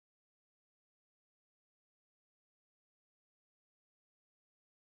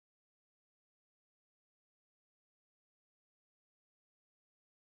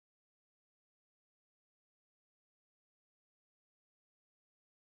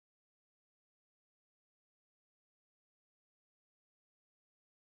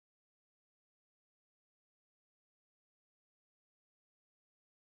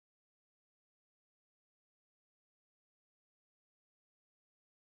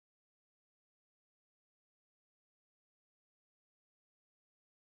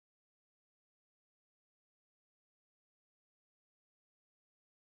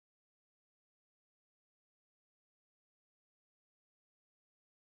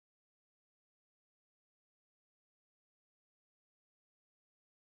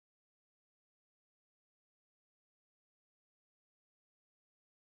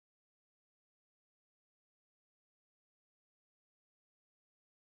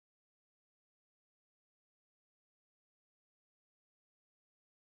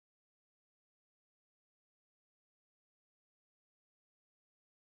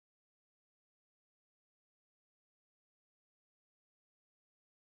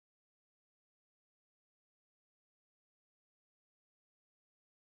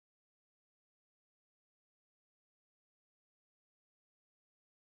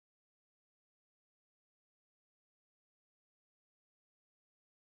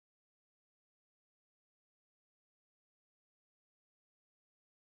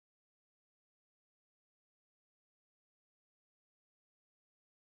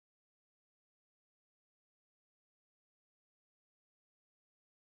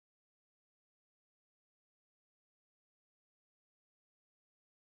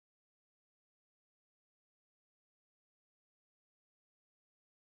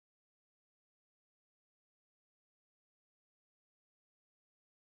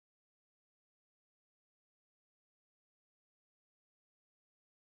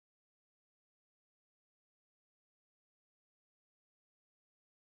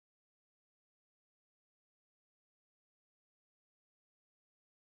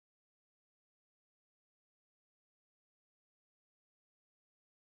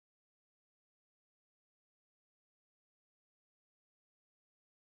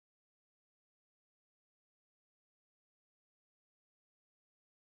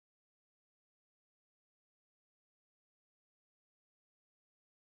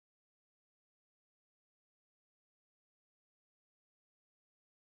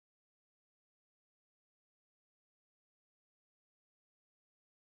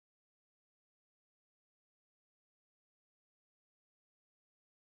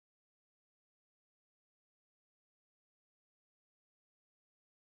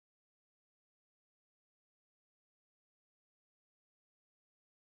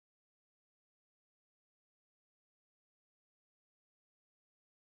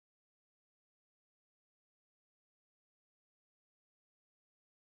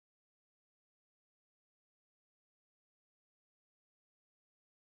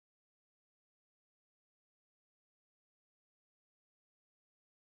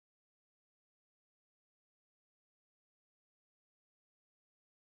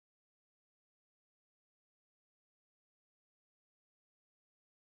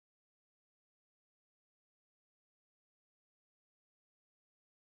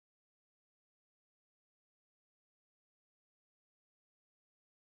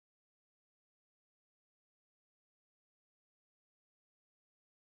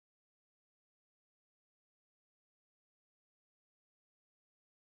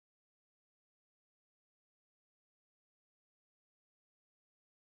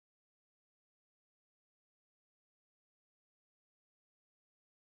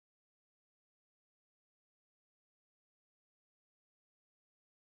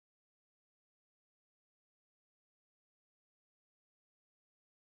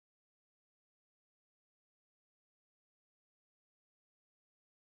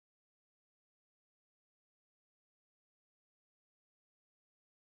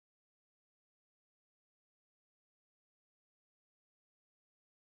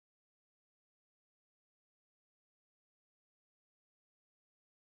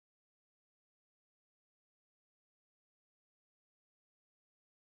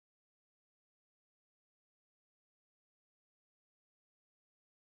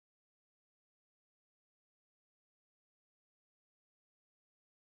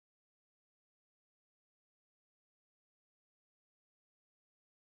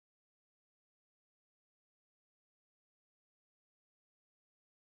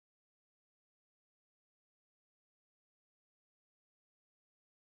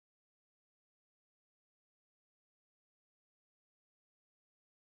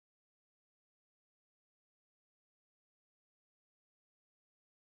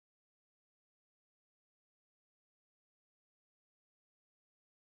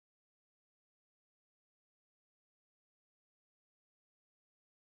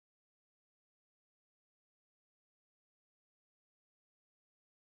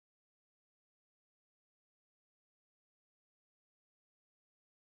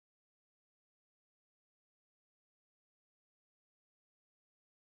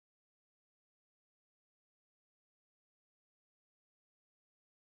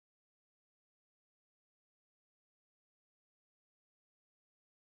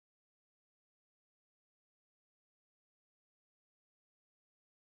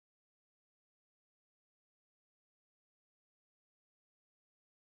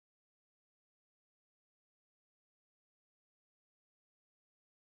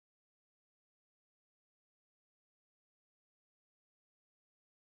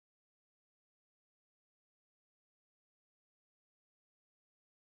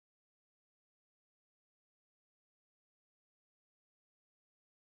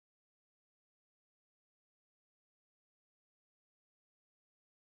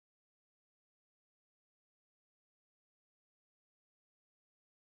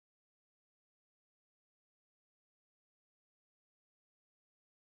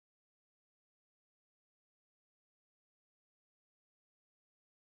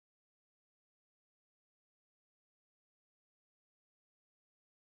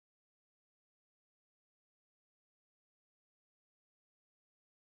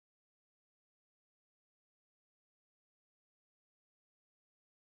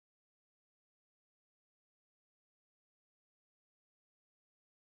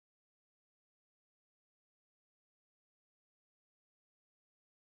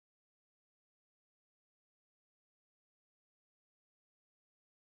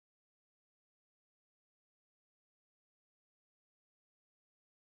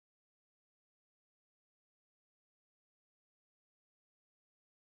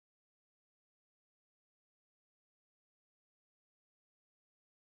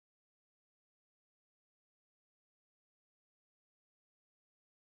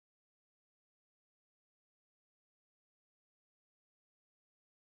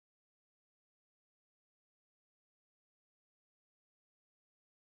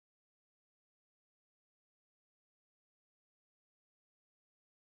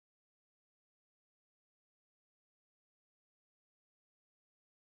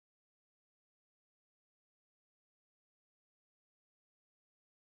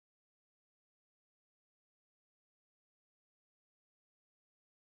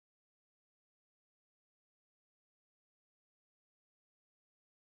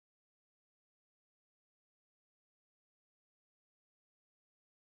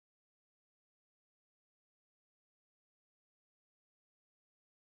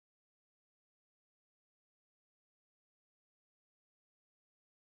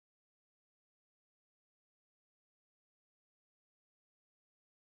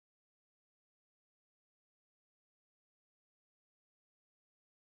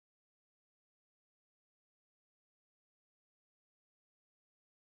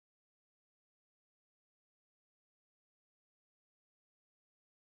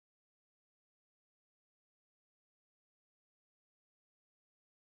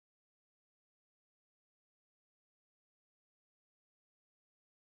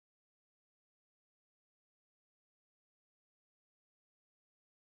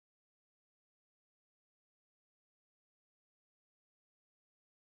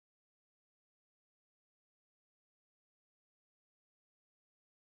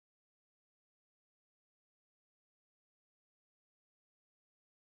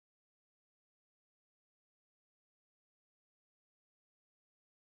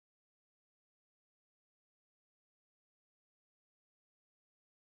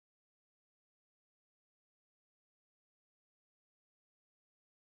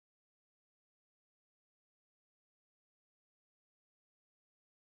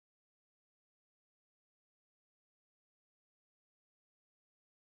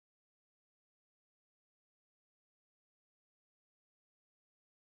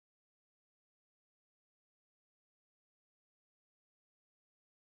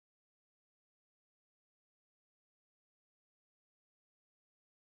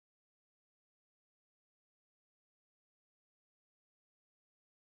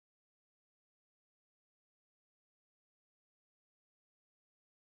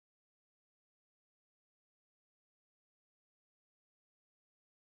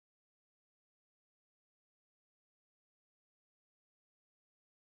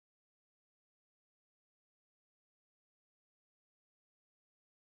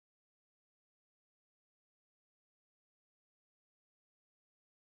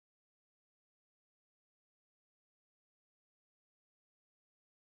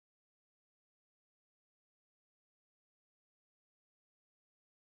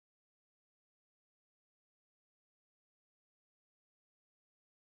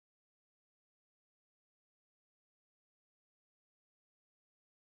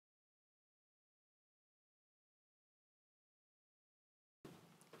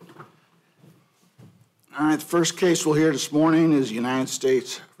All right, the first case we'll hear this morning is United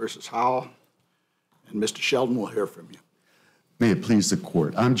States versus Howell, and Mr. Sheldon will hear from you. May it please the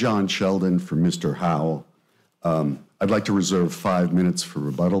court. I'm John Sheldon for Mr. Howell. I'd like to reserve 5 minutes for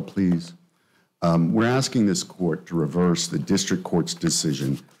rebuttal, please. We're asking this court to reverse the district court's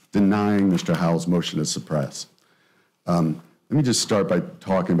decision denying Mr. Howell's motion to suppress. Let me just start by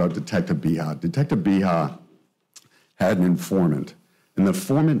talking about Detective Beha. Detective Beha had an informant, and the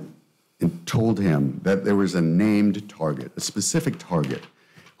informant told him that there was a named target, a specific target,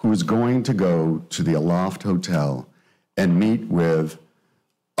 who was going to go to the Aloft Hotel and meet with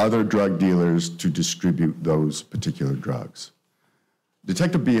other drug dealers to distribute those particular drugs.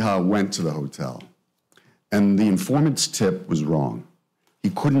 Detective Beha went to the hotel, and the informant's tip was wrong.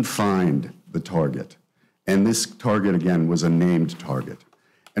 He couldn't find the target, and this target, again, was a named target.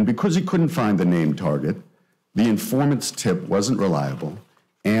 And because he couldn't find the named target, the informant's tip wasn't reliable,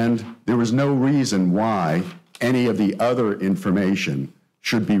 and there was no reason why any of the other information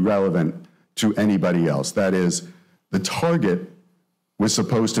should be relevant to anybody else. That is, the target was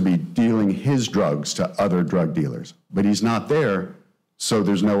supposed to be dealing his drugs to other drug dealers, but he's not there, so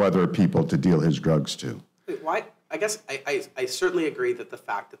there's no other people to deal his drugs to. Why? I guess I certainly agree that the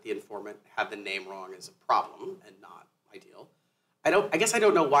fact that the informant had the name wrong is a problem and not ideal. I guess I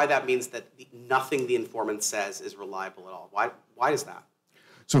don't know why that means that nothing the informant says is reliable at all. Why is that?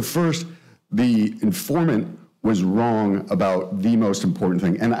 So first, the informant was wrong about the most important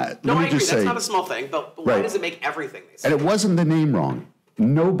thing. And I agree. That's not a small thing, but why does it make everything they say? And it wasn't the name wrong.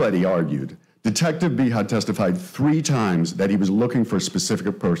 Nobody argued. Detective Beha testified 3 times that he was looking for a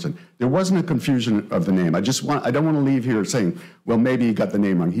specific person. There wasn't a confusion of the name. I don't want to leave here saying, well, maybe he got the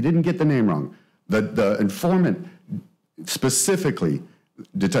name wrong. He didn't get the name wrong. The informant specifically,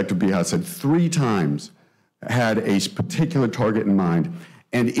 Detective Beha said 3 times, had a particular target in mind.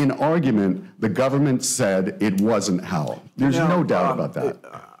 And in argument, the government said it wasn't Howell. There's no doubt about that.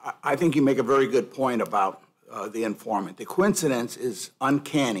 I think you make a very good point about the informant. The coincidence is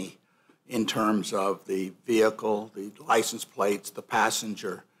uncanny in terms of the vehicle, the license plates, the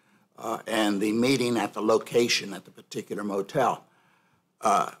passenger, and the meeting at the location at the particular motel.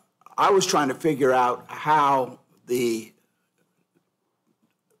 I was trying to figure out how the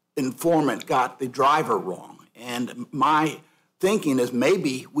informant got the driver wrong. And my thinking is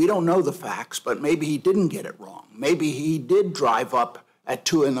maybe, we don't know the facts, but maybe he didn't get it wrong. Maybe he did drive up at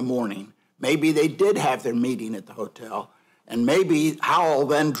 2 in the morning. Maybe they did have their meeting at the hotel. And maybe Howell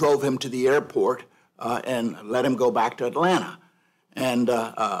then drove him to the airport and let him go back to Atlanta and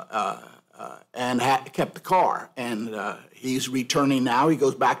kept the car. And he's returning now. He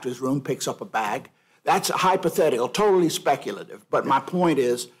goes back to his room, picks up a bag. That's hypothetical, totally speculative. But my point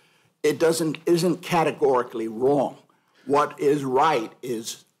is, it isn't categorically wrong. What is right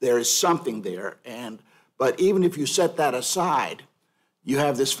is there is something there. But even if you set that aside, you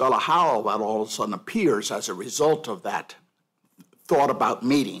have this fellow Howell that all of a sudden appears as a result of that thought about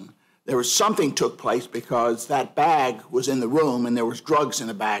meeting. There was something took place because that bag was in the room and there was drugs in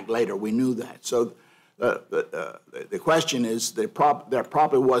the bag later. We knew that. So the question is, there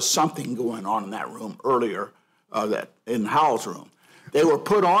probably was something going on in that room earlier, in Howell's room. They were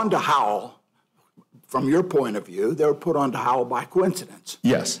put on to Howell. From your point of view, they were put on to Howell by coincidence.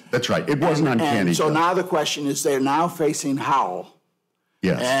 Yes, that's right. It wasn't uncanny. And so now the question is, they're now facing Howell.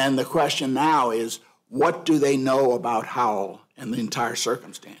 Yes. And the question now is, what do they know about Howell and the entire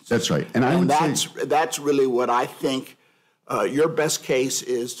circumstance? That's right. And that's really what I think your best case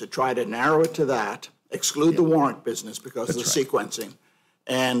is, to try to narrow it to that, exclude the warrant business because of the sequencing,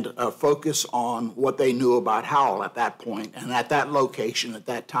 and focus on what they knew about Howell at that point and at that location at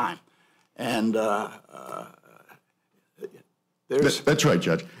that time. And that's right,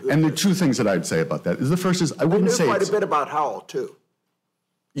 Judge. And the 2 things that I'd say about that is, the first is, I wouldn't say quite a bit about Howell too.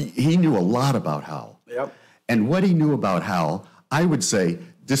 He knew a lot about Howell. Yep. And what he knew about Howell, I would say,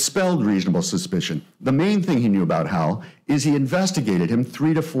 dispelled reasonable suspicion. The main thing he knew about Howell is he investigated him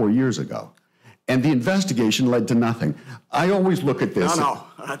 3 to 4 years ago. And the investigation led to nothing. I always look at this. No,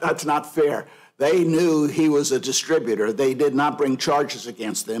 that's not fair. They knew he was a distributor. They did not bring charges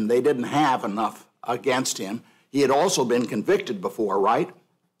against him. They didn't have enough against him. He had also been convicted before, right?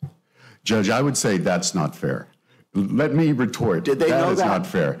 Judge, I would say that's not fair. Let me retort. Did they know that? That is not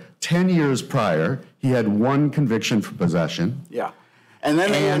fair. 10 years prior, he had 1 conviction for possession. Yeah. And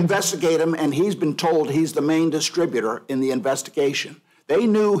then they investigate him, and he's been told he's the main distributor in the investigation. They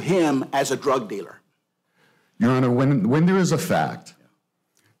knew him as a drug dealer. Your Honor, when there is a fact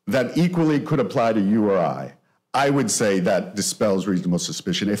that equally could apply to you or I would say that dispels reasonable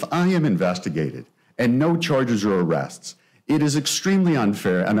suspicion. If I am investigated and no charges or arrests, it is extremely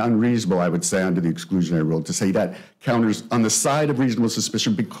unfair and unreasonable, I would say, under the exclusionary rule, to say that counters on the side of reasonable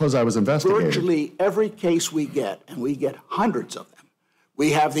suspicion because I was investigated. Virtually every case we get, and we get hundreds of them,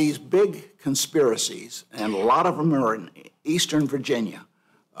 we have these big conspiracies, and a lot of them are in Eastern Virginia.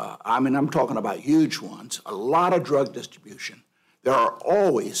 I'm talking about huge ones, a lot of drug distribution. There are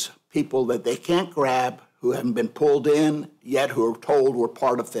always people that they can't grab who haven't been pulled in yet, who are told we're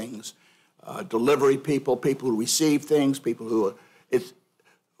part of things. Delivery people, people who receive things, people who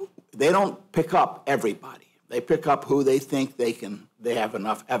they don't pick up everybody. They pick up who they think they have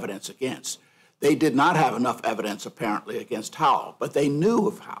enough evidence against. They did not have enough evidence, apparently, against Howell, but they knew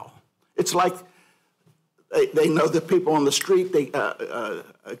of Howell. It's like they know the people on the street, a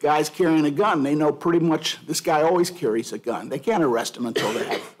guy's carrying a gun. They know pretty much this guy always carries a gun. They can't arrest him until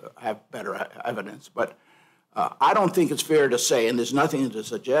they have better evidence. But I don't think it's fair to say, and there's nothing to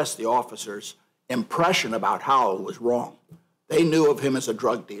suggest the officers' impression about Howell was wrong. They knew of him as a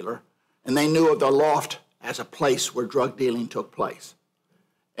drug dealer, and they knew of the loft as a place where drug dealing took place.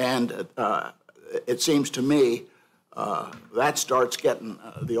 And it seems to me that starts getting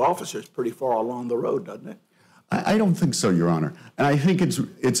the officers pretty far along the road, doesn't it? I don't think so, Your Honor. And I think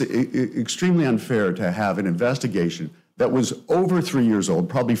it's extremely unfair to have an investigation that was over 3 years old,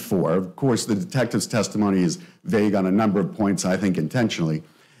 probably 4. Of course, the detective's testimony is vague on a number of points, I think intentionally.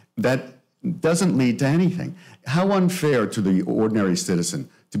 That doesn't lead to anything. How unfair to the ordinary citizen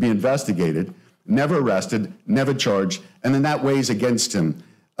to be investigated, never arrested, never charged, and then that weighs against him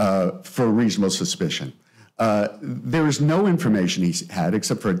for reasonable suspicion. There is no information he's had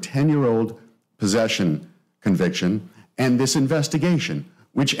except for a 10-year-old possession conviction and this investigation,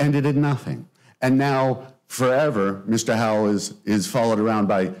 which ended in nothing. And now, forever, Mr. Howell is followed around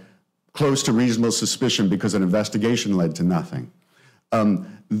by close to reasonable suspicion because an investigation led to nothing.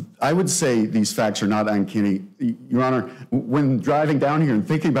 I would say these facts are not uncanny. Your Honor, when driving down here and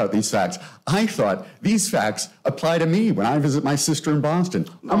thinking about these facts, I thought these facts apply to me when I visit my sister in Boston.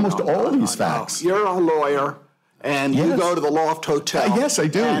 Almost all these facts. You're a lawyer, and you go to the Loft Hotel. Yes, I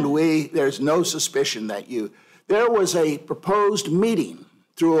do. And there's no suspicion that there was a proposed meeting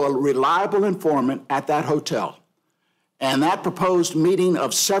through a reliable informant at that hotel. And that proposed meeting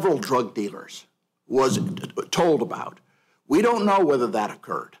of several drug dealers was told about. We don't know whether that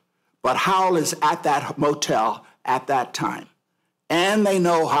occurred, but Howell is at that motel at that time. And they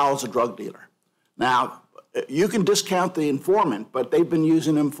know Howell's a drug dealer. Now, you can discount the informant, but they've been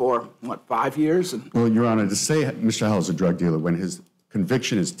using him for, 5 years? Well, Your Honor, to say Mr. Howell's a drug dealer when his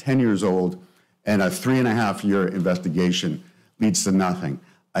conviction is 10 years old and a 3.5-year investigation leads to nothing,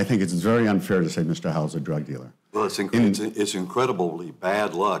 I think it's very unfair to say Mr. Howell's a drug dealer. Well, it's incredibly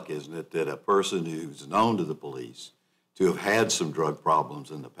bad luck, isn't it, that a person who's known to the police to have had some drug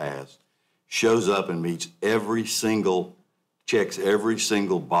problems in the past shows up and checks every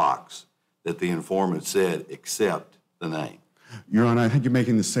single box that the informant said except the name. Your Honor, I think you're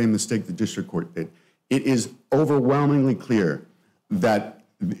making the same mistake the district court did. It is overwhelmingly clear that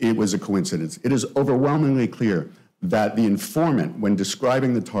it was a coincidence. It is overwhelmingly clear that the informant, when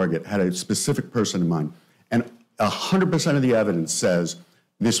describing the target, had a specific person in mind. And 100% of the evidence says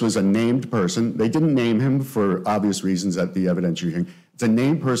this was a named person. They didn't name him for obvious reasons at the evidentiary hearing. It's a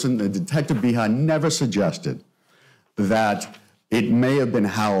named person. The Detective Behan never suggested that it may have been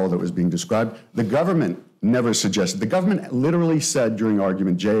Howell that was being described. The government never suggested. The government literally said during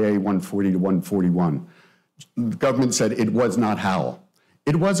argument JA 140 to 141, the government said it was not Howell.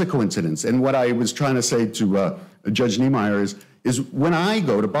 It was a coincidence. And what I was trying to say to Judge Niemeyer is when I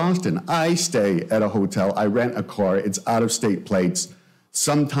go to Boston, I stay at a hotel, I rent a car, it's out-of-state plates,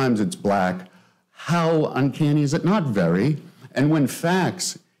 sometimes it's black. How uncanny is it? Not very. And when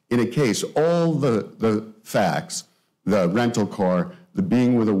facts in a case, all the facts, the rental car, the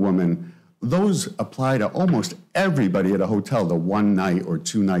being with a woman, those apply to almost everybody at a hotel, the 1 night or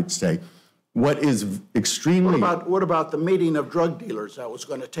 2 night stay. What is extremely... What about the meeting of drug dealers that was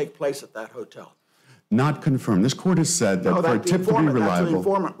going to take place at that hotel? Not confirmed. This court has said that for a tip to be reliable... That's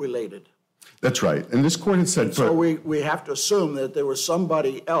informant related. That's right. And this court has said... So we have to assume that there was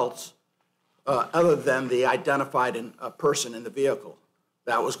somebody else other than the identified person in the vehicle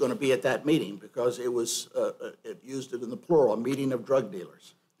that was going to be at that meeting because it was, it used it in the plural, a meeting of drug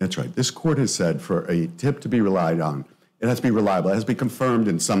dealers. That's right. This court has said for a tip to be relied on, it has to be reliable. It has to be confirmed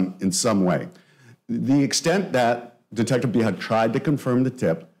in some way. The extent that Detective B had tried to confirm the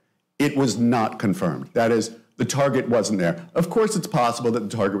tip, it was not confirmed. That is, the target wasn't there. Of course, it's possible that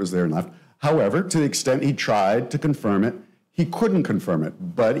the target was there and left. However, to the extent he tried to confirm it, he couldn't confirm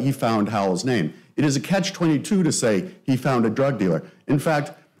it, but he found Howell's name. It is a catch-22 to say he found a drug dealer. In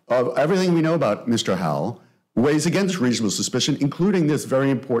fact, of everything we know about Mr. Howell, weighs against reasonable suspicion, including this very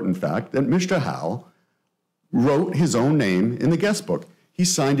important fact that Mr. Howe wrote his own name in the guest book. He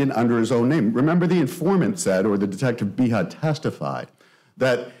signed in under his own name. Remember, the informant said, or the detective Biha testified,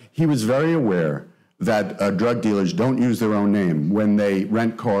 that he was very aware that drug dealers don't use their own name when they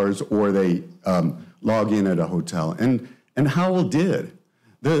rent cars or they log in at a hotel. And Howell did.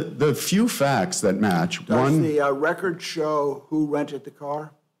 The few facts that match, Does the record show who rented the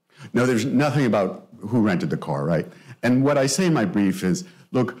car? No, there's nothing about who rented the car, right? And what I say in my brief is,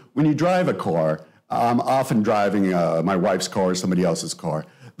 look, when you drive a car, I'm often driving my wife's car or somebody else's car.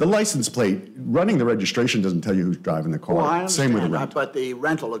 The license plate, running the registration doesn't tell you who's driving the car. Well, I understand, Same with the rental. but the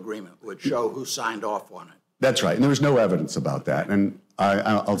rental agreement would show who signed off on it. That's right, and there was no evidence about that. And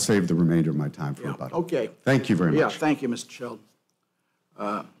I'll save the remainder of my time for rebuttal. Okay. Thank you very much. Yeah, thank you, Mr. Sheldon.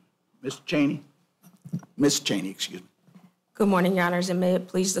 Mr. Cheney? Ms. Cheney, excuse me. Good morning, Your Honors, and may it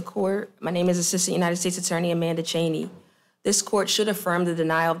please the Court. My name is Assistant United States Attorney Amanda Cheney. This Court should affirm the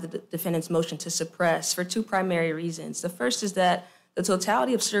denial of the defendant's motion to suppress for two primary reasons. The first is that the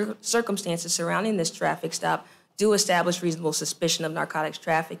totality of circumstances surrounding this traffic stop do establish reasonable suspicion of narcotics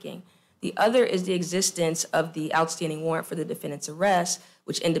trafficking. The other is the existence of the outstanding warrant for the defendant's arrest,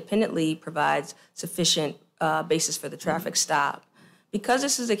 which independently provides sufficient basis for the traffic stop. Because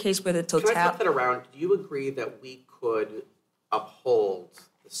this is a case where the totality... Can I flip that around? Do you agree that we could uphold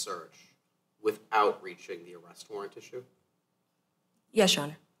the search without reaching the arrest warrant issue? Yes, Your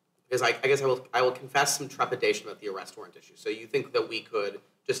Honor. Because I guess I will confess some trepidation about the arrest warrant issue. So you think that we could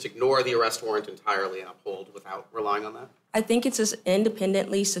just ignore the arrest warrant entirely and uphold without relying on that? I think it's an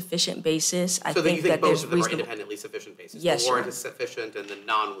independently sufficient basis. So then you think both of them are independently sufficient basis? Yes, the warrant Your is sufficient and the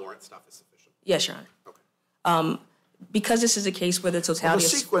non-warrant stuff is sufficient? Yes, Your Honor. Okay. Because this is a case where the totality The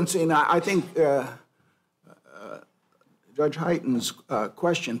sequencing, I think Judge Hyten's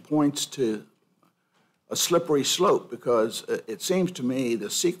question points to a slippery slope, because it seems to me the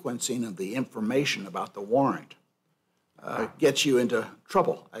sequencing of the information about the warrant gets you into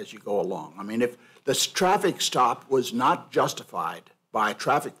trouble as you go along. I mean, if this traffic stop was not justified by a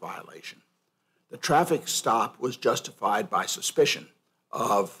traffic violation, the traffic stop was justified by suspicion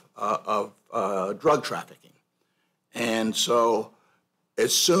of drug trafficking. And so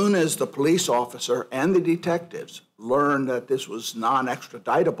as soon as the police officer and the detectives learned that this was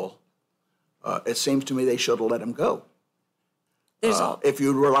non-extraditable, it seems to me they should have let him go if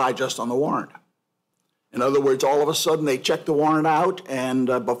you rely just on the warrant. In other words, all of a sudden they check the warrant out,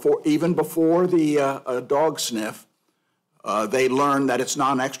 and even before the dog sniff, they learn that it's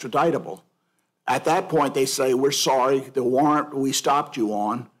non-extraditable. At that point, they say, we're sorry, the warrant we stopped you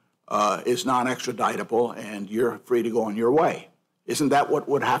on is non-extraditable, and you're free to go on your way. Isn't that what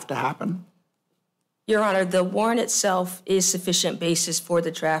would have to happen? Your Honor, the warrant itself is sufficient basis for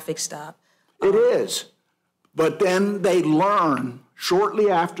the traffic stop. It is. But then they learn shortly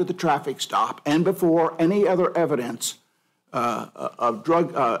after the traffic stop and before any other evidence of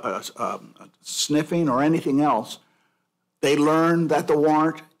drug sniffing or anything else, they learn that the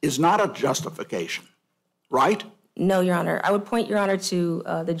warrant is not a justification, right? No, Your Honor. I would point, Your Honor, to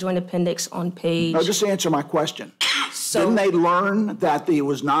the joint appendix on page... No, just answer my question. Didn't they learn that it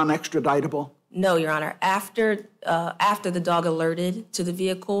was non-extraditable? No, Your Honor. After the dog alerted to the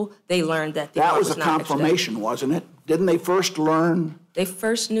vehicle, they learned that the warrant was not That was a confirmation, wasn't it? Didn't they first learn? They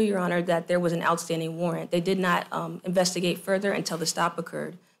first knew, Your Honor, that there was an outstanding warrant. They did not investigate further until the stop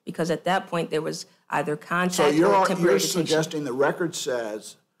occurred, because at that point there was either contact or temporary detention. So you're suggesting the record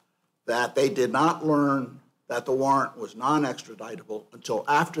says that they did not learn that the warrant was non-extraditable until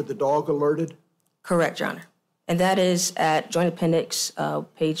after the dog alerted? Correct, Your Honor. And that is at Joint Appendix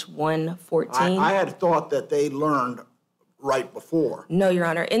page 114. I had thought that they learned right before. No, Your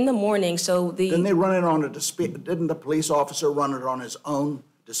Honor. In the morning, Didn't they run it on didn't the police officer run it on his own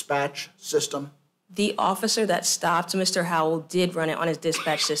dispatch system? The officer that stopped Mr. Howell did run it on his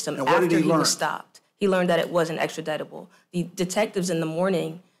dispatch system after he was stopped. He learned that it wasn't extraditable. The detectives in the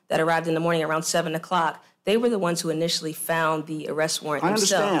morning that arrived in the morning around 7 o'clock, they were the ones who initially found the arrest warrant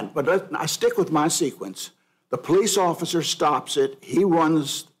themselves. I understand, but I stick with my sequence. The police officer stops it. He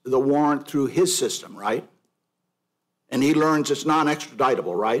runs the warrant through his system, right? And he learns it's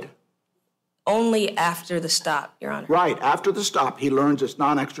non-extraditable, right? Only after the stop, Your Honor. Right. After the stop, he learns it's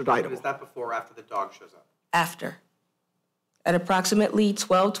non-extraditable. Is that before or after the dog shows up? After. At approximately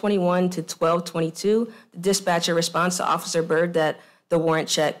 12:21 to 12:22, the dispatcher responds to Officer Byrd that the warrant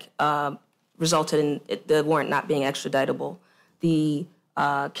check resulted in the warrant not being extraditable. The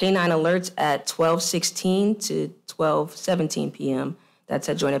K-9 alerts at 12:16 to 12:17 p.m. That's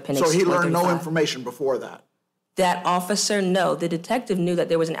at Joint Appendix. So he learned no information before that? That officer, no. The detective knew that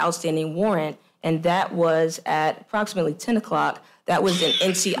there was an outstanding warrant and that was at approximately 10 o'clock. That was an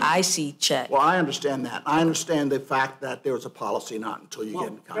NCIC check. Well, I understand that. I understand the fact that there was a policy not until you get in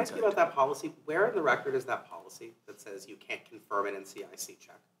Can I contact. ask you about that policy? Where in the record is that policy that says you can't confirm an NCIC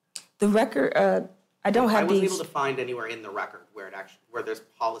check? The record, I don't have I wasn't these. able to find anywhere in the record where there's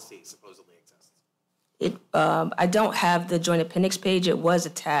policy supposedly exists. I don't have the joint appendix page. It was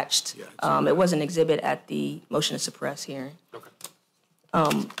attached. It was an exhibit at the motion to suppress hearing.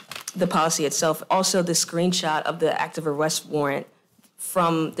 Okay. The policy itself, also the screenshot of the active arrest warrant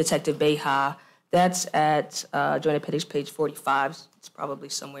from Detective Beha, that's at joint appendix page 45. It's probably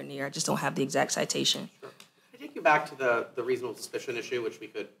somewhere near. I just don't have the exact citation. Sure. Can I take you back to the reasonable suspicion issue, which we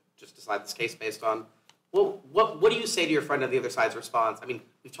could just decide this case based on? Well, what do you say to your friend on the other side's response? I mean,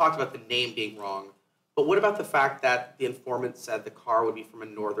 we've talked about the name being wrong, but what about the fact that the informant said the car would be from a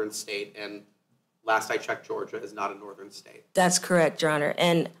northern state, and last I checked, Georgia is not a northern state? That's correct, Your Honor.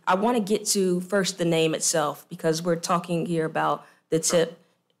 And I want to get to first the name itself, because we're talking here about the tip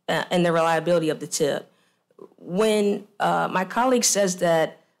and the reliability of the tip. When my colleague says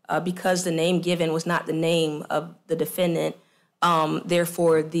that because the name given was not the name of the defendant,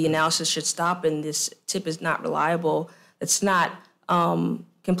 therefore the analysis should stop and this tip is not reliable, it's not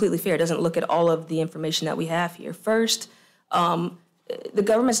completely fair. It doesn't look at all of the information that we have here. First, the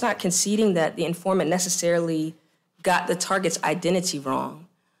government's not conceding that the informant necessarily got the target's identity wrong.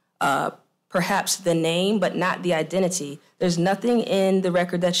 Perhaps the name, but not the identity. There's nothing in the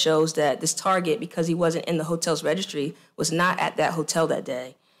record that shows that this target, because he wasn't in the hotel's registry, was not at that hotel that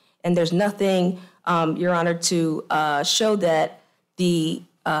day. And there's nothing, Your Honor, to show that the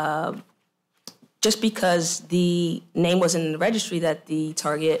just because the name wasn't in the registry, that the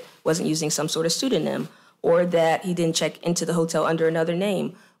target wasn't using some sort of pseudonym, or that he didn't check into the hotel under another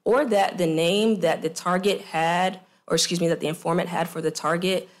name, or that the name that the target had, or excuse me, that the informant had for the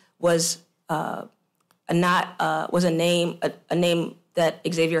target was a name that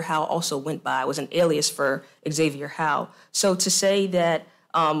Xavier Howe also went by, was an alias for Xavier Howe. So to say that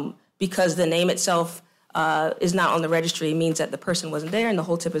because the name itself is not on the registry means that the person wasn't there and the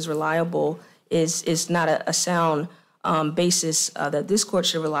whole tip is reliable is not a sound basis that this court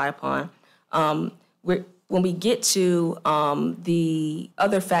should rely upon. When we get to the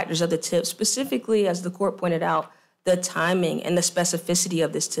other factors of the tip, specifically, as the court pointed out, the timing and the specificity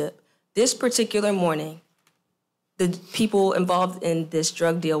of this tip. This particular morning, the people involved in this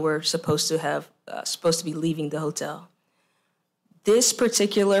drug deal were supposed to be leaving the hotel. This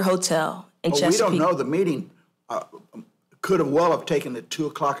particular hotel in Chesapeake. We don't know. The meeting could have taken it 2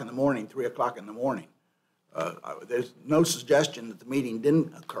 o'clock in the morning, 3 o'clock in the morning. There's no suggestion that the meeting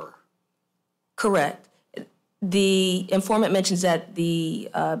didn't occur. Correct. The informant mentions that the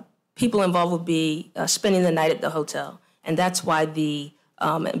people involved will be spending the night at the hotel, and that's why the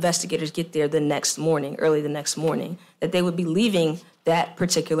investigators get there early the next morning, that they would be leaving that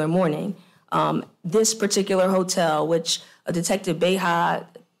particular morning. This particular hotel, which Detective Beha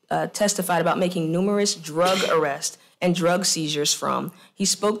testified about making numerous drug arrests and drug seizures from. He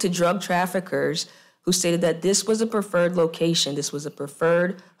spoke to drug traffickers who stated that this was a preferred location, this was a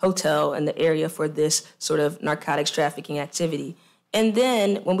preferred hotel in the area for this sort of narcotics trafficking activity. And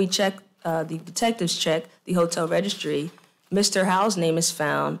then when we the detectives check the hotel registry, Mr. Howe's name is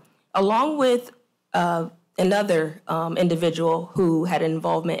found, along with another individual who had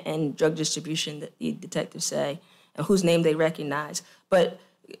involvement in drug distribution, that the detectives say, and whose name they recognize. But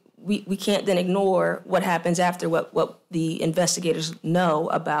we can't then ignore what happens after what the investigators know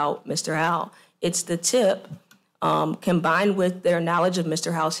about Mr. Howe. It's the tip combined with their knowledge of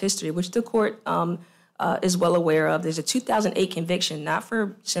Mr. Howe's history, which the court is well aware of. There's a 2008 conviction, not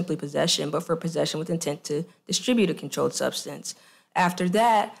for simply possession, but for possession with intent to distribute a controlled substance. After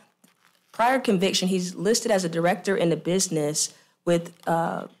that, prior conviction, he's listed as a director in the business with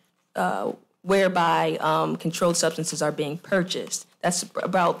whereby controlled substances are being purchased. That's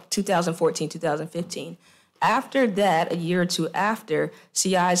about 2014, 2015. After that, a year or two after,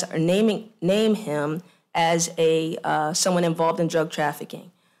 CIs are name him as someone involved in drug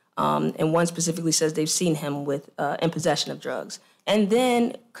trafficking. And one specifically says they've seen him in possession of drugs. And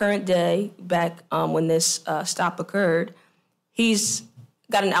then current day, back when this stop occurred, he's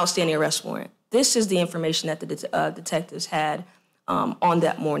got an outstanding arrest warrant. This is the information that the detectives had on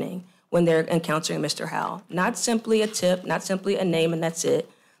that morning when they're encountering Mr. Howe. Not simply a tip, not simply a name, and that's it.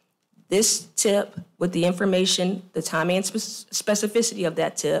 This tip, with the information, the timing and specificity of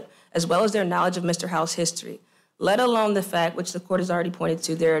that tip, as well as their knowledge of Mr. Howe's history, let alone the fact, which the court has already pointed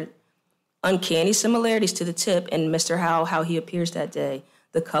to, there are uncanny similarities to the tip in Mr. Howe, how he appears that day,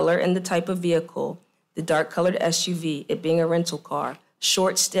 the color and the type of vehicle, the dark-colored SUV, it being a rental car,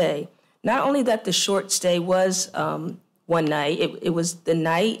 short stay. Not only that the short stay was one night, it was the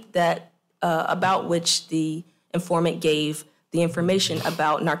night that about which the informant gave the information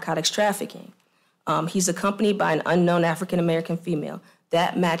about narcotics trafficking. He's accompanied by an unknown African-American female.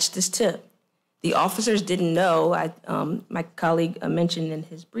 That matched this tip. The officers didn't know. My colleague mentioned in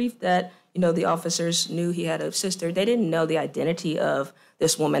his brief that, the officers knew he had a sister. They didn't know the identity of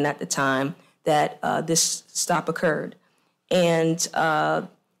this woman at the time that this stop occurred. And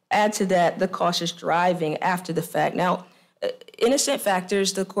add to that the cautious driving after the fact. Now, innocent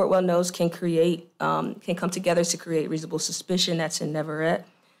factors, the court well knows, can come together to create reasonable suspicion. That's in Neverett.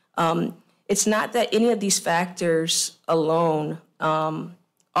 It's not that any of these factors alone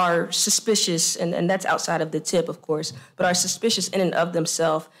are suspicious, and that's outside of the tip, of course, but are suspicious in and of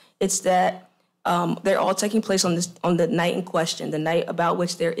themselves. It's that they're all taking place on the night in question, the night about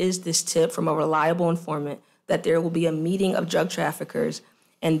which there is this tip from a reliable informant that there will be a meeting of drug traffickers,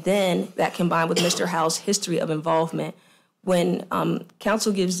 and then that combined with Mr. Howell's history of involvement. When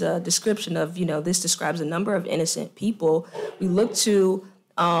counsel gives a description of, this describes a number of innocent people, we look to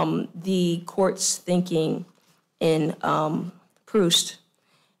the court's thinking in Proust.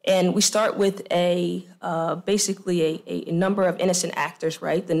 And we start with basically a number of innocent actors,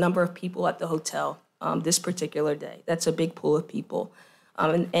 right? The number of people at the hotel this particular day. That's a big pool of people.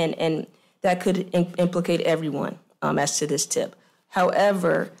 And that could implicate everyone as to this tip.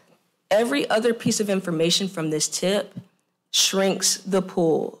 However, every other piece of information from this tip shrinks the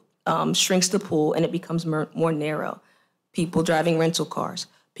pool, and it becomes more narrow. People driving rental cars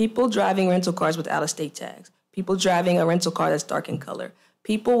with out-of-state tags, people driving a rental car that's dark in color,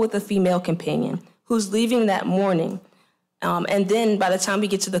 people with a female companion who's leaving that morning. And then by the time we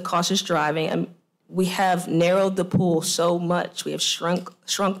get to the cautious driving, we have narrowed the pool so much, we have shrunk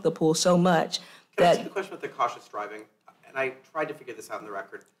the pool so much Can I ask you the question about the cautious driving? And I tried to figure this out in the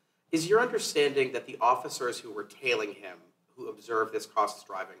record. Is your understanding that the officers who were tailing him, who observed this cautious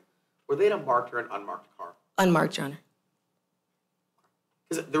driving, were they in a marked or an unmarked car? Unmarked, Your Honor.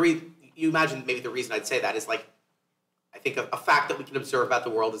 Because you imagine maybe the reason I'd say that is I think a fact that we can observe about the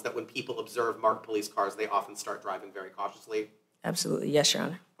world is that when people observe marked police cars, they often start driving very cautiously. Absolutely. Yes, Your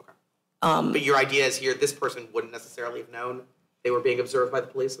Honor. Okay. But your idea is here, this person wouldn't necessarily have known they were being observed by the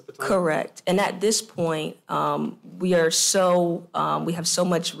police at the time? Correct. And at this point, we have so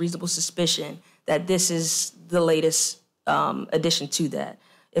much reasonable suspicion that this is the latest addition to that.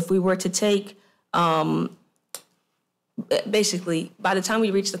 If we were to take, basically, by the time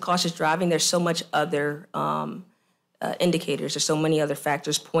we reach the cautious driving, there's so much other indicators. There's so many other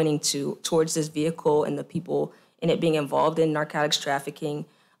factors pointing towards this vehicle and the people in it being involved in narcotics trafficking,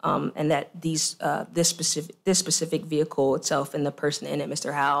 and that this specific vehicle itself and the person in it,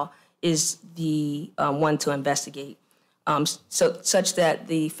 Mr. Howell, is the one to investigate. Such that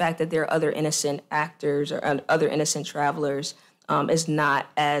the fact that there are other innocent actors or other innocent travelers is not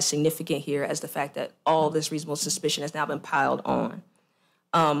as significant here as the fact that all this reasonable suspicion has now been piled on.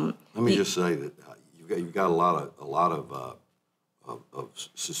 Let me just say that you've got a lot of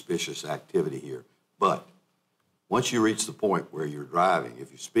suspicious activity here, but once you reach the point where you're driving,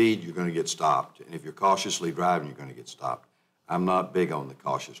 if you speed, you're going to get stopped, and if you're cautiously driving, you're going to get stopped. I'm not big on the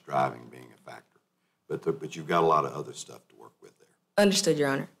cautious driving being a factor, but you've got a lot of other stuff to work with there. Understood, Your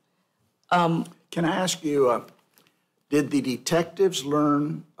Honor. Can I ask you, did the detectives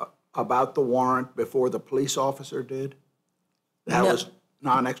learn about the warrant before the police officer did? That was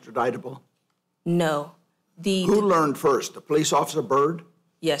non-extraditable? No. Who learned first, the police officer Byrd?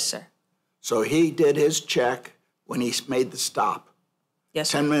 Yes, sir. So he did his check when he made the stop. Yes,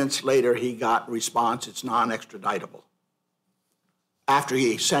 sir. 10 minutes later, he got response, it's non-extraditable. After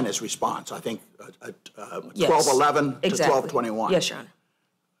he sent his response, I think 12:11 to 12:21. Yes, Your Honor.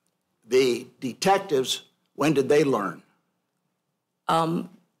 The detectives, when did they learn?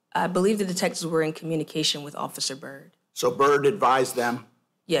 I believe the detectives were in communication with Officer Byrd. So Byrd advised them?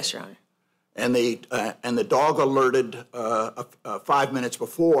 Yes, Your Honor. And the dog alerted 5 minutes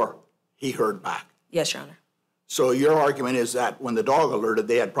before he heard back? Yes, Your Honor. So your argument is that when the dog alerted,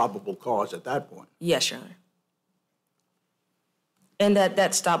 they had probable cause at that point? Yes, Your Honor. And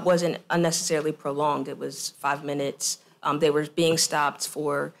that stop wasn't unnecessarily prolonged. It was 5 minutes. They were being stopped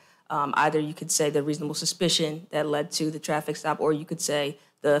for either you could say the reasonable suspicion that led to the traffic stop, or you could say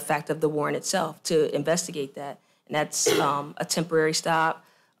the fact of the warrant itself to investigate that. And that's a temporary stop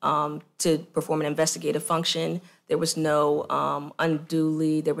to perform an investigative function. There was no no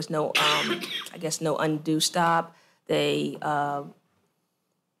undue stop. They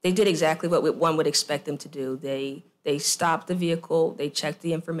did exactly what one would expect them to do. They stopped the vehicle, they checked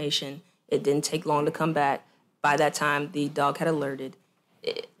the information. It didn't take long to come back. By that time, the dog had alerted.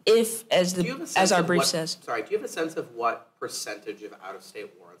 If, as our brief says. Sorry, do you have a sense of what percentage of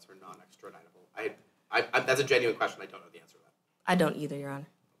out-of-state warrants are non-extraditable? That's a genuine question. I don't know the answer to that. I don't either, Your Honor.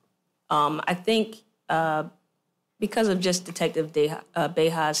 I think because of just Detective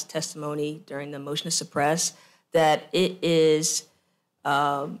Beja's testimony during the motion to suppress, that it is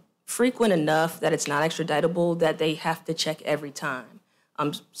frequent enough that it's not extraditable that they have to check every time,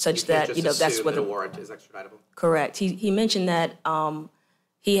 such that that's what the warrant is extraditable. Correct. He mentioned that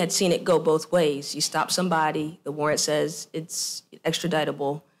he had seen it go both ways. You stop somebody, the warrant says it's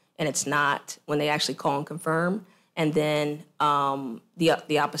extraditable, and it's not when they actually call and confirm. And then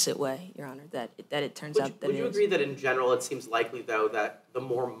the opposite way, Your Honor, that it turns out that it is. Would you agree that in general it seems likely, though, that the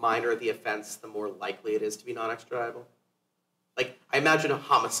more minor the offense, the more likely it is to be non-extraditable? Like, I imagine a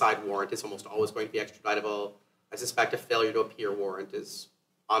homicide warrant is almost always going to be extraditable. I suspect a failure to appear warrant is,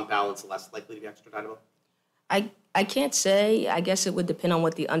 on balance, less likely to be extraditable. I can't say. I guess it would depend on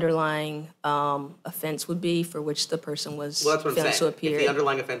what the underlying offense would be for which the person was Well, that's what I'm failed to saying. appear. If the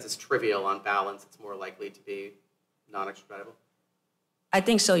underlying offense is trivial, on balance, it's more likely to be non-extraditable. I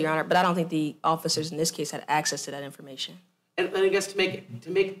think so, Your Honor, but I don't think the officers in this case had access to that information. And I guess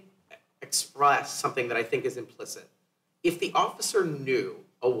to express something that I think is implicit, if the officer knew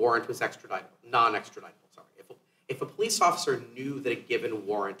a warrant was non-extraditable, sorry, if a police officer knew that a given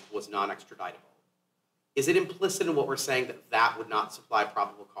warrant was non-extraditable, is it implicit in what we're saying that that would not supply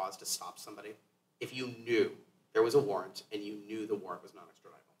probable cause to stop somebody? If you knew there was a warrant and you knew the warrant was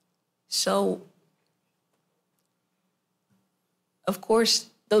non-extraditable? So, of course,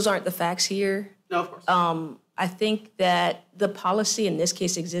 those aren't the facts here. No, of course. I think that the policy in this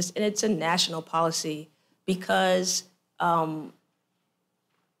case exists, and it's a national policy because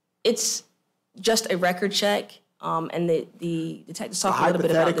it's just a record check. And the detectives talk a little bit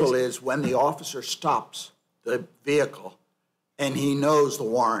about this. The hypothetical is when the officer stops the vehicle and he knows the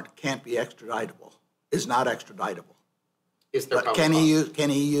warrant can't be extraditable, is not extraditable. Is there Can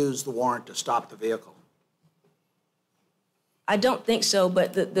he use the warrant to stop the vehicle? I don't think so,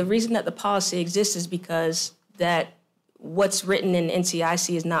 but the reason that the policy exists is because that what's written in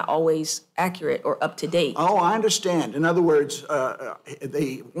NCIC is not always accurate or up to date. Oh, I understand. In other words,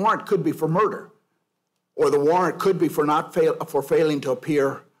 the warrant could be for murder, or the warrant could be for failing to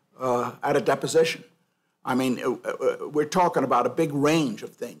appear at a deposition. I mean, we're talking about a big range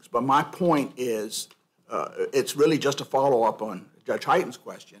of things. But my point is, it's really just a follow-up on Judge Hyten's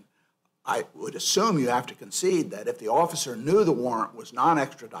question. I would assume you have to concede that if the officer knew the warrant was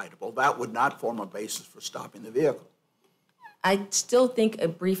non-extraditable, that would not form a basis for stopping the vehicle. I still think a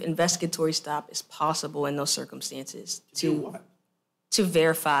brief investigatory stop is possible in those circumstances to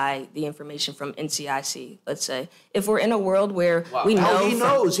verify the information from NCIC, let's say. If we're in a world where we know... He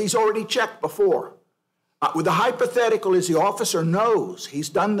knows. He's already checked before. The hypothetical is the officer knows. He's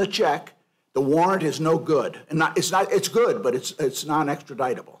done the check. The warrant is no good. And it's good, but it's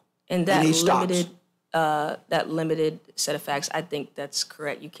non-extraditable. And that limited set of facts, I think that's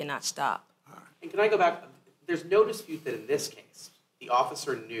correct. You cannot stop. And can I go back? There's no dispute that in this case, the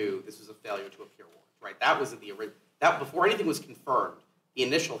officer knew this was a failure to appear warrant, right? That was that before anything was confirmed, the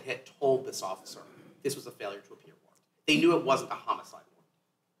initial hit told this officer this was a failure to appear warrant. They knew it wasn't a homicide warrant.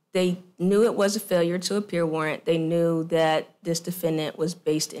 They knew it was a failure to appear warrant. They knew that this defendant was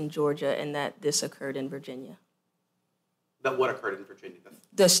based in Georgia and that this occurred in Virginia. That what occurred in Virginia?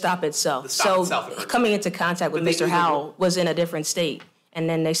 The stop itself. Coming into contact with Mr. Howell was in a different state, and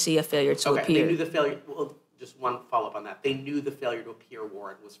then they see a failure to appear. They knew the failure. Well, just one follow-up on that. They knew the failure to appear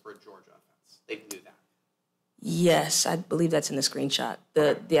warrant was for a Georgia offense. They knew that. Yes, I believe that's in the screenshot.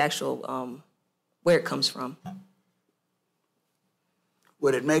 The actual where it comes from.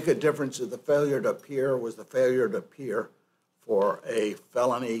 Would it make a difference if the failure to appear was the failure to appear for a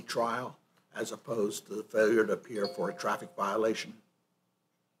felony trial as opposed to the failure to appear for a traffic violation?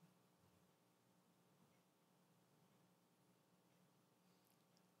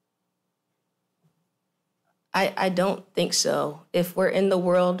 I don't think so. If we're in the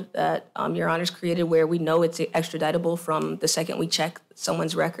world that Your Honor's created where we know it's extraditable from the second we check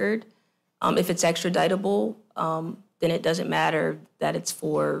someone's record, if it's extraditable, then it doesn't matter that it's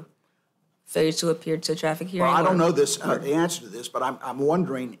for failure to appear to a traffic hearing. Well, I don't know the answer to this, but I'm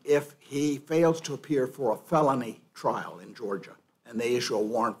wondering if he fails to appear for a felony trial in Georgia and they issue a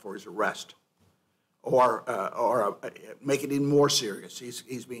warrant for his arrest, or make it even more serious.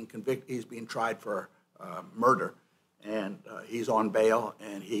 He's being convicted. He's being tried for murder, and he's on bail,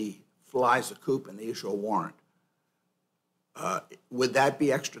 and he flies the coop, and they issue a warrant. Would that be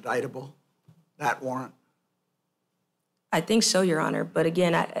extraditable, that warrant? I think so, Your Honor. But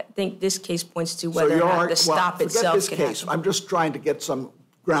again, I think this case points to whether or not the stop itself can happen. I'm just trying to get some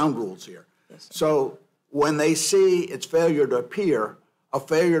ground rules here. Yes, so when they see it's failure to appear, a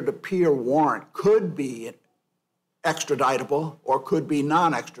failure to appear warrant could be extraditable or could be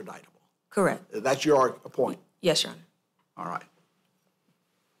non-extraditable. Correct. That's your point? Yes, Your Honor. All right.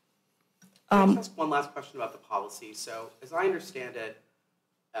 Can I ask one last question about the policy? So, as I understand it,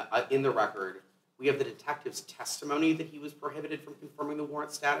 in the record, we have the detective's testimony that he was prohibited from confirming the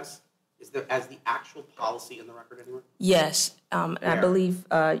warrant status. Is there as the actual policy in the record anywhere? Yes, and I believe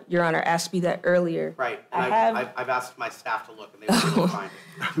Your Honor asked me that earlier. Right, and I've asked my staff to look, and they were able to find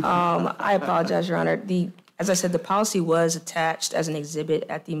it. I apologize, Your Honor. As I said, the policy was attached as an exhibit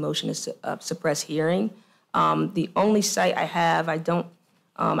at the motion to suppress hearing. The only site I have, I don't.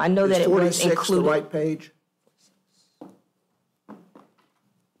 I know that it was included. 46 the right page?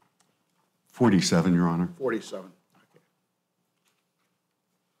 47, Your Honor. 47. Okay.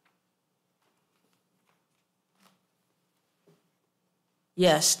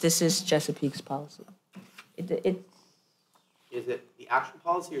 Yes, this is Chesapeake's policy. Is it the actual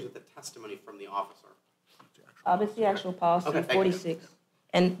policy or is it the testimony from the officer? It's the actual policy, Okay, thank you. 46.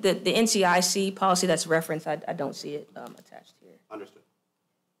 And the NCIC policy that's referenced, I don't see it attached here. Understood.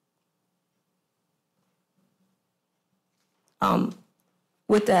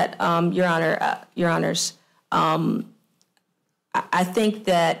 With that, Your Honor, Your Honors, I think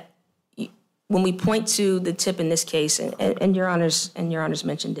that when we point to the tip in this case, and Your Honors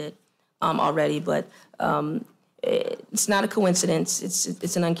mentioned it already, but it's not a coincidence.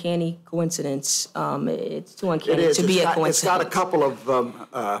 It's an uncanny coincidence. It's too uncanny to be a coincidence. It's got a couple of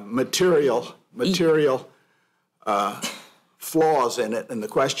material flaws in it, and the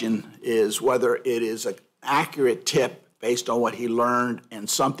question is whether it is an accurate tip based on what he learned and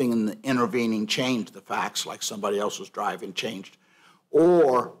something in the intervening changed the facts, like somebody else was driving changed,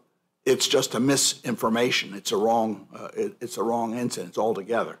 or it's just a misinformation. It's a wrong incident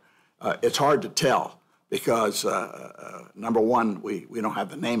altogether. It's hard to tell because number one, we don't have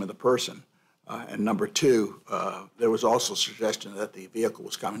the name of the person, and number two, there was also suggestion that the vehicle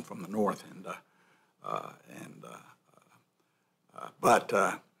was coming from the north,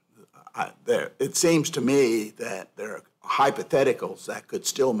 it seems to me that there are hypotheticals that could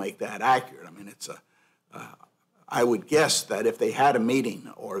still make that accurate. I mean, I would guess that if they had a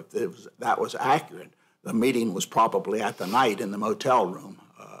meeting or if that was accurate, the meeting was probably at the night in the motel room.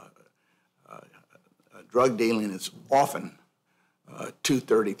 Drug dealing is often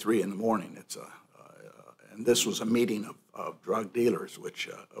 2:33 in the morning. And this was a meeting of drug dealers, which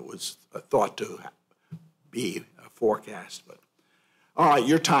was thought to be a forecast. But all right,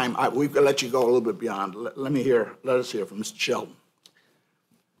 your time. We've got to let you go a little bit beyond. Let us hear from Mr. Sheldon.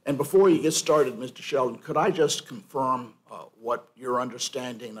 And before you get started, Mr. Sheldon, could I just confirm what your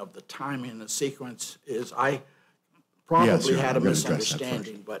understanding of the timing and the sequence is? I probably had a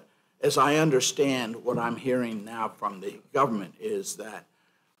misunderstanding, but as I understand what I'm hearing now from the government is that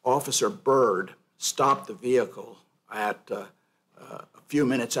Officer Byrd stopped the vehicle at a few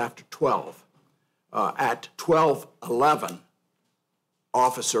minutes after 12. At 12:11,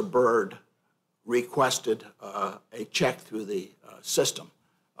 Officer Byrd requested a check through the system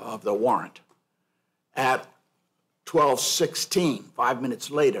of the warrant. At 12:16, 5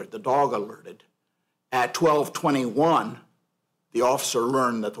 minutes later, the dog alerted. At 12:21, the officer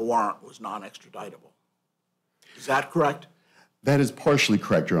learned that the warrant was non-extraditable. Is that correct? That is partially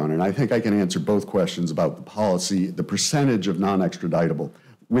correct, Your Honor, and I think I can answer both questions about the policy, the percentage of non-extraditable,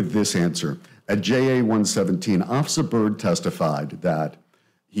 with this answer. At JA 117, Officer Byrd testified that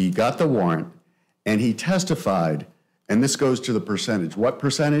he got the warrant, and he testified, and this goes to the percentage. What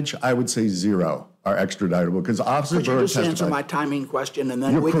percentage? I would say 0 are extraditable, because Officer Byrd testified. Could you just answer my timing question, and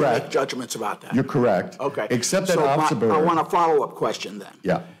then we can make judgments about that? You're correct. Okay. Except that Officer Byrd. I want a follow-up question then.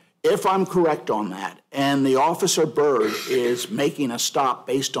 Yeah. If I'm correct on that, and the Officer Byrd is making a stop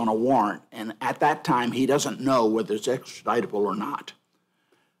based on a warrant, and at that time he doesn't know whether it's extraditable or not,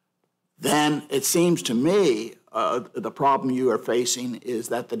 then it seems to me the problem you are facing is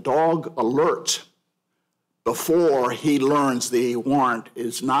that the dog alerts before he learns the warrant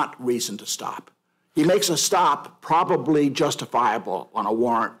is not reason to stop. He makes a stop probably justifiable on a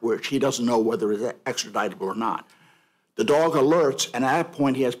warrant which he doesn't know whether it's extraditable or not. The dog alerts, and at that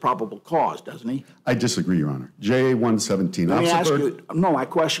point he has probable cause, doesn't he? I disagree, Your Honor. JA 117. Let me ask you, no, my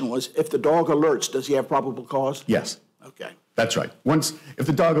question was, if the dog alerts, does he have probable cause? Yes. Okay. That's right. If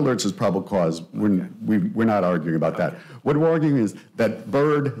the dog alerts is probable cause, we're not arguing about that. What we're arguing is that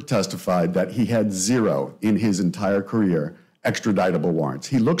Byrd testified that he had 0 in his entire career extraditable warrants.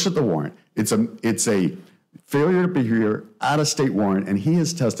 He looks at the warrant. It's a failure to be here, out-of-state warrant, and he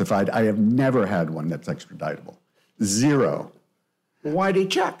has testified, I have never had one that's extraditable. 0. Why did he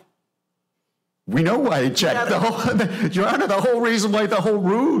check? We know why he checked. Your Honor, the whole reason why the whole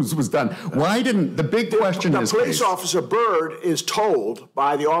ruse was done. Why didn't, the big question is... The police officer Byrd is told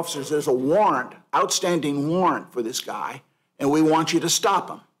by the officers there's a warrant, outstanding warrant for this guy, and we want you to stop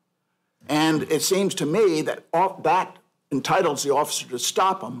him. And it seems to me that that entitles the officer to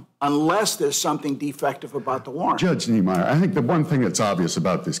stop him unless there's something defective about the warrant. Judge Niemeyer, I think the one thing that's obvious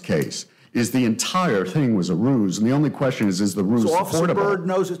about this case is the entire thing was a ruse, and the only question is the ruse so Officer supportable? Byrd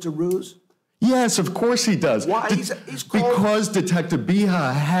knows it's a ruse? Yes, of course he does. Why? He's called... Because Detective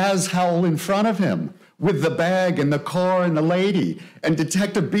Beha has Howell in front of him with the bag and the car and the lady. And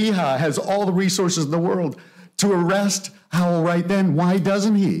Detective Beha has all the resources in the world to arrest Howell right then. Why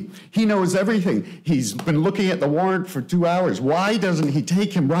doesn't he? He knows everything. He's been looking at the warrant for 2 hours. Why doesn't he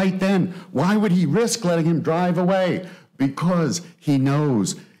take him right then? Why would he risk letting him drive away? Because he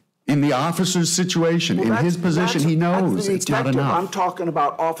knows. In the officer's situation, in his position, he knows it's not enough. I'm talking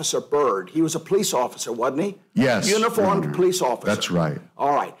about Officer Byrd. He was a police officer, wasn't he? Yes. Uniformed police officer. That's right.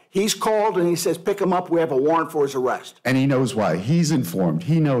 All right. He's called and he says, pick him up. We have a warrant for his arrest. And he knows why. He's informed.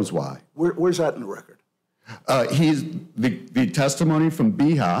 He knows why. Where's that in the record? The testimony from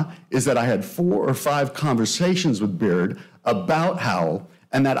Beha is that I had 4 or 5 conversations with Byrd about Howell,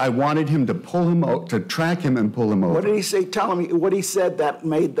 and that I wanted him to pull him to track him and pull him over. What did he say? Tell me what he said that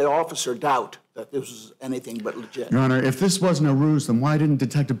made the officer doubt that this was anything but legit. Your Honor, if this wasn't a ruse, then why didn't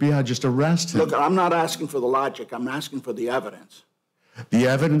Detective Beha just arrest him? Look, I'm not asking for the logic. I'm asking for the evidence. The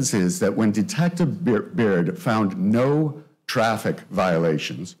evidence is that when Detective Byrd found no traffic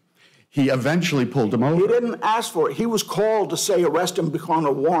violations, he eventually pulled him over. He didn't ask for it. He was called to say arrest him on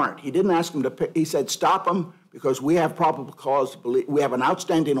a warrant. He didn't ask him to pick. He said stop him because we have probable cause to believe. We have an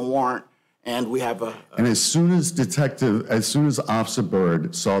outstanding warrant, and we have a... And as soon as Officer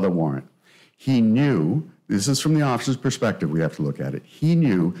Byrd saw the warrant, he knew, this is from the officer's perspective, we have to look at it, he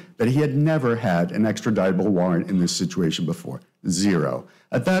knew that he had never had an extraditable warrant in this situation before. 0.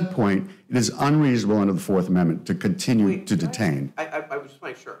 At that point, it is unreasonable under the Fourth Amendment to continue to detain. I just want to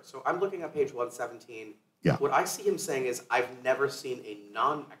make sure. So I'm looking at page 117. Yeah. What I see him saying is, I've never seen a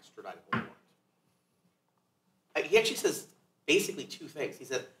non-extraditable warrant. He actually says basically 2 things. He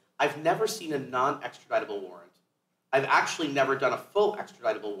said, I've never seen a non-extraditable warrant. I've actually never done a full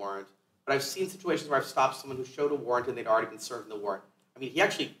extraditable warrant, but I've seen situations where I've stopped someone who showed a warrant and they'd already been served the warrant. I mean, he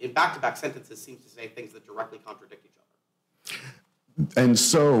actually, in back-to-back sentences, seems to say things that directly contradict each other. And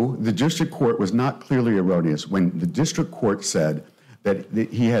so the district court was not clearly erroneous when the district court said that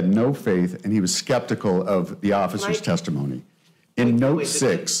he had no faith and he was skeptical of the officer's testimony. In note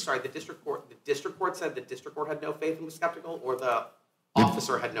 6... the district court said the district court had no faith and was skeptical, or the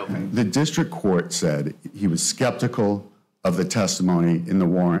officer had no faith? The district court said he was skeptical of the testimony in the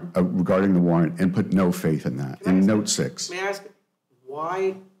warrant regarding the warrant and put no faith in that. In note 6. May I ask,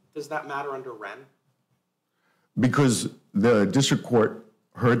 why does that matter under Wren? Because the district court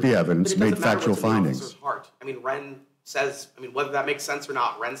heard the evidence, made factual findings. Heart. I mean, Wren says, whether that makes sense or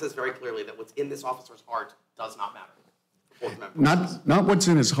not, Wren says very clearly that what's in this officer's heart does not matter. Not what's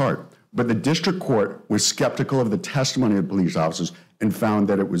in his heart, but the district court was skeptical of the testimony of police officers and found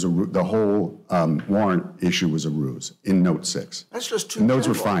that it was the whole warrant issue was a ruse in note 6. That's just too and general. Those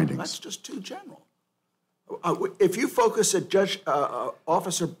were findings. That's just too general. If you focus at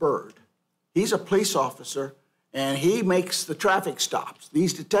Officer Byrd, he's a police officer and he makes the traffic stops.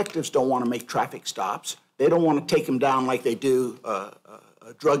 These detectives don't want to make traffic stops. They don't want to take him down like they do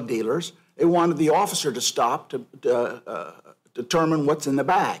drug dealers. They wanted the officer to stop to determine what's in the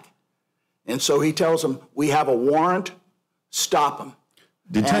bag. And so he tells them, we have a warrant, stop him.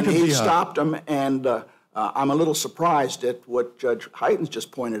 And he stopped him, and I'm a little surprised at what Judge Heitens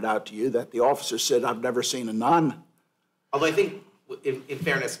just pointed out to you, that the officer said, I've never seen a non. Although I think, in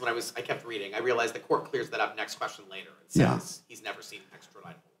fairness, when I kept reading, I realized the court clears that up next question later and says he's never seen an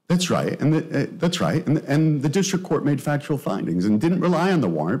extraditable. That's right, and the district court made factual findings and didn't rely on the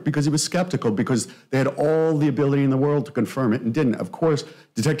warrant because he was skeptical because they had all the ability in the world to confirm it and didn't. Of course,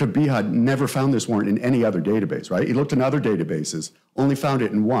 Detective Beha never found this warrant in any other database, right? He looked in other databases, only found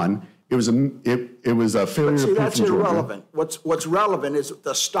it in one. It was a failure of proof. That's irrelevant. What's relevant is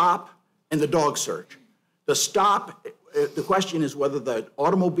the stop and the dog search. The stop, the question is whether the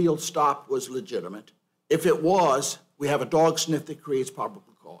automobile stop was legitimate. If it was, we have a dog sniff that creates probable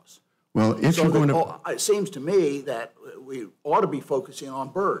cause. Well, if you're going to... It seems to me that we ought to be focusing on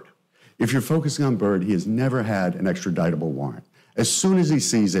Byrd. If you're focusing on Byrd, he has never had an extraditable warrant. As soon as he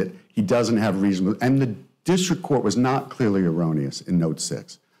sees it, he doesn't have reason. And the district court was not clearly erroneous in note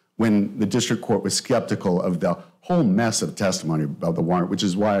 6 when the district court was skeptical of the whole mess of testimony about the warrant, which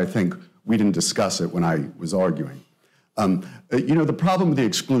is why I think we didn't discuss it when I was arguing. You know, the problem with the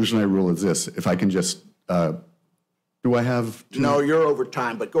exclusionary rule is this, if I can just, do I have? No, you're over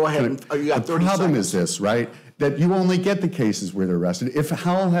time, but go ahead. You got 30 seconds. The problem is this, right? That you only get the cases where they're arrested. If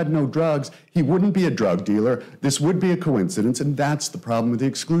Howell had no drugs, he wouldn't be a drug dealer. This would be a coincidence, and that's the problem with the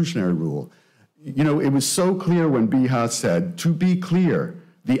exclusionary rule. You know, it was so clear when Beha said, to be clear,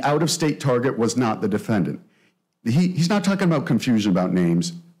 the out-of-state target was not the defendant. He's not talking about confusion about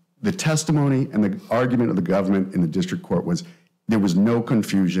names. The testimony and the argument of the government in the district court was there was no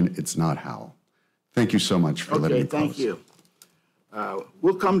confusion. It's not Howell. Thank you so much for letting me close. Thank you.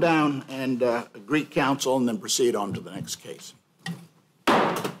 We'll come down and greet counsel and then proceed on to the next case.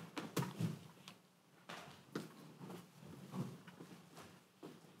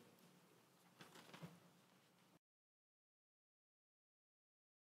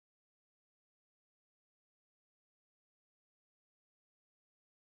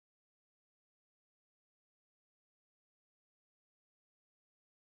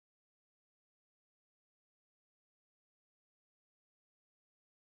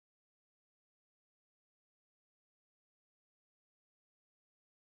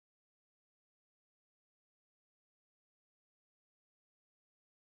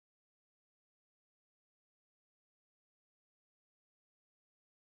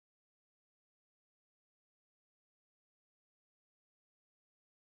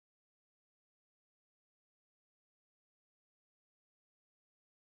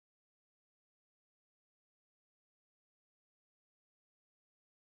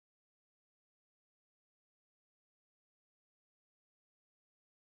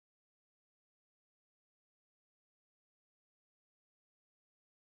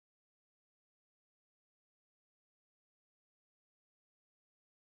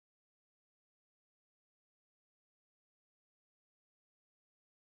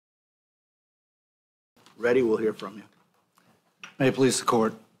 Ready, we'll hear from you. May it please the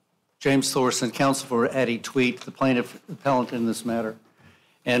court. James Thorson, counsel for Addie Tweet, the plaintiff appellant in this matter.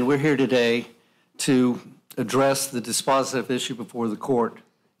 And we're here today to address the dispositive issue before the court,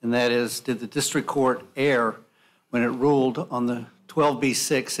 and that is, did the district court err when it ruled on the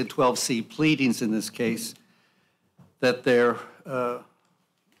 12B6 and 12C pleadings in this case that there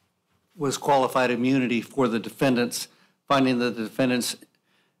was qualified immunity for the defendants, finding that the defendants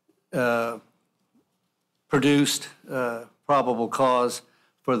produced probable cause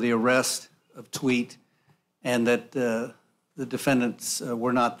for the arrest of Tweet, and that the defendants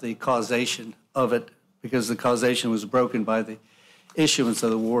were not the causation of it, because the causation was broken by the issuance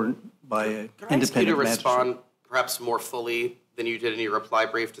of the warrant by an independent magistrate. Can I ask you to respond perhaps more fully than you did in your reply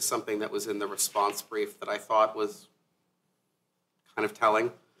brief to something that was in the response brief that I thought was kind of telling?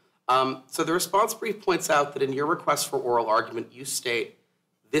 So the response brief points out that in your request for oral argument, you state,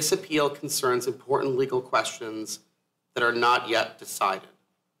 this appeal concerns important legal questions that are not yet decided.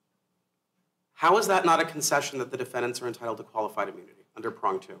 How is that not a concession that the defendants are entitled to qualified immunity under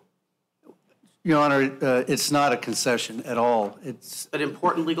prong 2? Your Honor, it's not a concession at all. But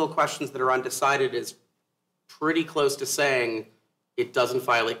important legal questions that are undecided is pretty close to saying it doesn't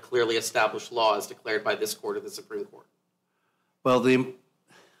violate clearly established law as declared by this court or the Supreme Court. Well, the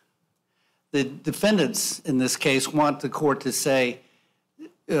defendants in this case want the court to say,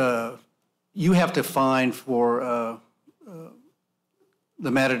 you have to find for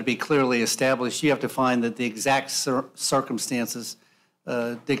the matter to be clearly established, you have to find that the exact circumstances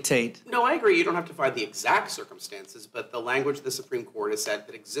dictate. No, I agree. You don't have to find the exact circumstances, but the language of the Supreme Court has said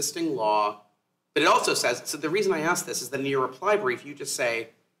that existing law, but it also says, so the reason I ask this is that in your reply brief, you just say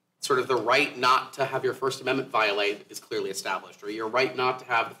sort of the right not to have your First Amendment violated is clearly established, or your right not to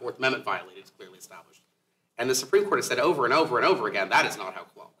have the Fourth Amendment violated is clearly established. And the Supreme Court has said over and over and over again, that is not how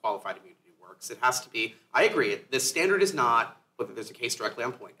qualified immunity works. It has to be, I agree, the standard is not whether there's a case directly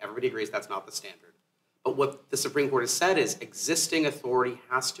on point. Everybody agrees that's not the standard. But what the Supreme Court has said is existing authority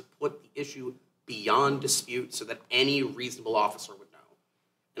has to put the issue beyond dispute so that any reasonable officer would know.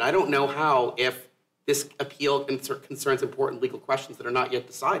 And I don't know how, if this appeal concerns important legal questions that are not yet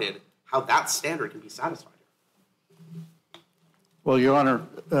decided, how that standard can be satisfied. Well, Your Honor,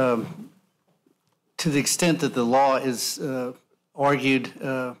 to the extent that the law is argued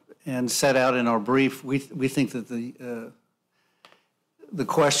and set out in our brief, we think that the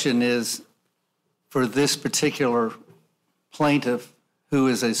question is, for this particular plaintiff, who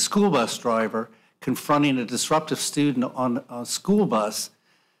is a school bus driver confronting a disruptive student on a school bus,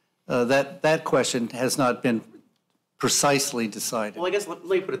 that question has not been precisely decided. Well, I guess let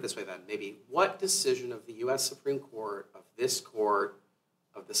me put it this way then. Maybe what decision of the U.S. Supreme Court, of this court,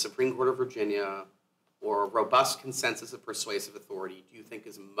 of the Supreme Court of Virginia, or a robust consensus of persuasive authority do you think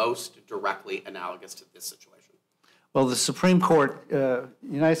is most directly analogous to this situation? Well, the Supreme Court,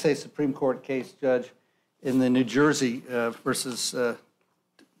 United States Supreme Court case, Judge, in the New Jersey versus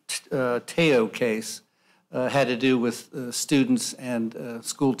Teo case had to do with students and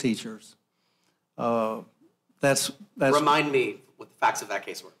school teachers. That's Remind me what the facts of that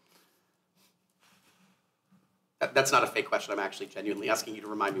case were. That's not a fake question. I'm actually genuinely asking you to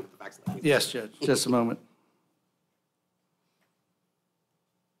remind me what the facts of that case were. Yes, Judge. Just a moment.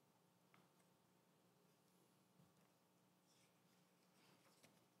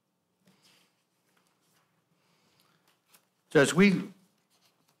 Judge, we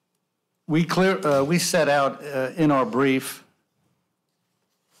set out in our brief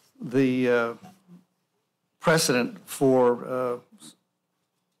the precedent for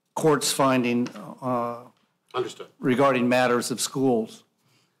courts finding Understood. regarding matters of schools.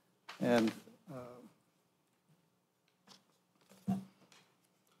 And could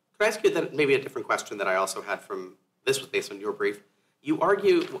I ask you then maybe a different question that I also had from, this was based on your brief. You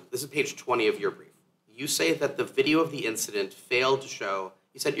argue, this is page 20 of your brief. You say that the video of the incident failed to show,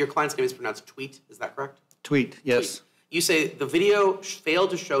 you said your client's name is pronounced Tweet, is that correct? Tweet, yes. Tweet. You say the video failed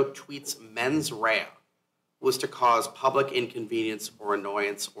to show Tweet's mens rea was to cause public inconvenience or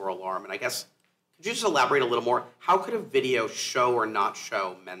annoyance or alarm. And I guess, could you just elaborate a little more? How could a video show or not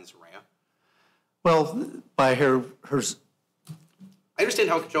show mens rea? Well, by her I understand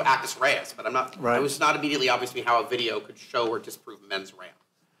how it could show actus reus, but Right. it was not immediately obvious to me how a video could show or disprove mens rea.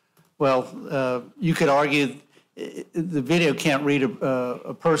 well, you could argue the video can't read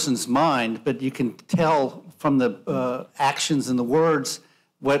a person's mind, but you can tell from the actions and the words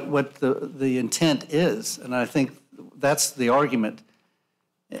what the intent is, and I think that's the argument.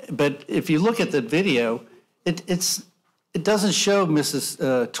 But if you look at the video, it doesn't show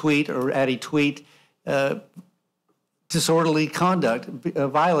Mrs. Tweet or Addie Tweet disorderly conduct,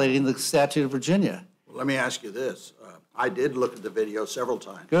 violating the statute of Virginia. Well, let me ask you this. I did look at the video several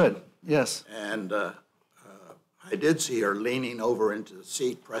times. Good, yes. And I did see her leaning over into the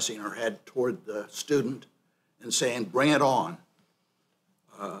seat, pressing her head toward the student and saying, "Bring it on."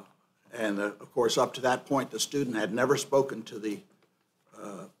 Of course, up to that point, the student had never spoken to the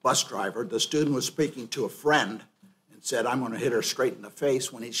bus driver. The student was speaking to a friend and said, "I'm going to hit her straight in the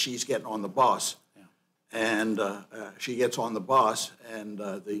face when she's getting on the bus." Yeah. And she gets on the bus, and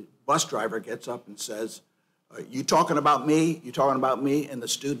the bus driver gets up and says, "You talking about me? You talking about me?" And the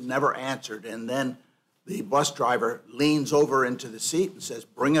student never answered. And then the bus driver leans over into the seat and says,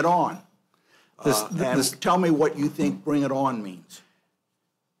 "Bring it on." Tell me what you think "bring it on" means.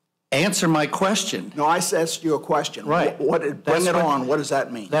 Answer my question. No, I asked you a question. Right. Bring it on, what does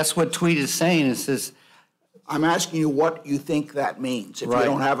that mean? That's what Tweet is saying. It says, I'm asking you what you think that means. If you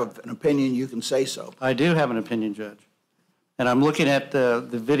don't have an opinion, you can say so. I do have an opinion, Judge. And I'm looking at the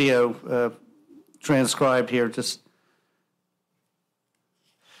video transcribed here. Just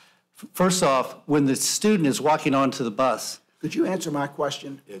first off, when the student is walking onto the bus. Could you answer my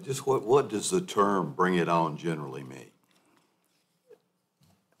question? Yeah, just what does the term "bring it on" generally mean?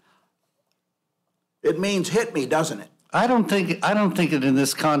 It means hit me, doesn't it? I don't think it in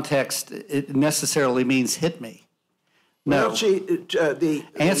this context it necessarily means hit me. No. Well,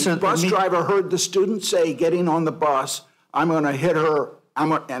 the bus driver heard the student say, getting on the bus, "I'm going to hit her,"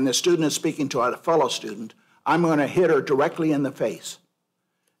 and the student is speaking to a fellow student, "I'm going to hit her directly in the face."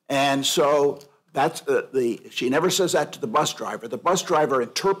 And so that's she never says that to the bus driver. The bus driver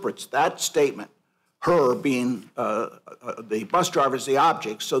interprets that statement, her being the bus driver is the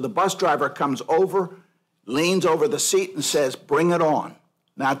object. So the bus driver comes over, leans over the seat and says, "Bring it on."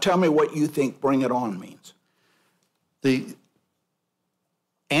 Now tell me what you think "bring it on" means. The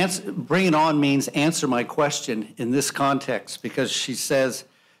answer, "bring it on" means answer my question in this context, because she says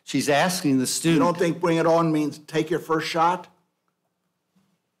she's asking the student. You don't think "bring it on" means take your first shot?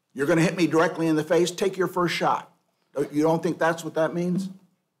 You're going to hit me directly in the face, take your first shot. You don't think that's what that means?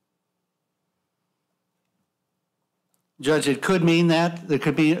 Judge, it could mean that. There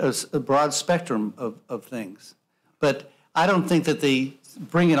could be a broad spectrum of things. But I don't think that the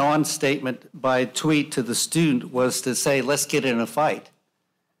 "bring it on" statement by Tweet to the student was to say, let's get in a fight.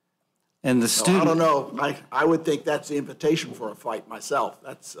 And the student... I don't know. I would think that's the invitation for a fight myself.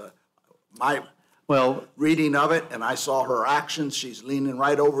 That's my reading of it, and I saw her actions. She's leaning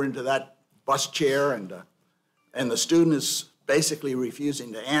right over into that bus chair, and the student is basically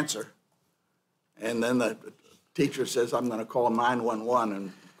refusing to answer. And then the teacher says, "I'm going to call 911," and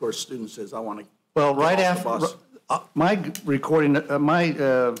of course, the student says, "I want to." Well, right after my recording,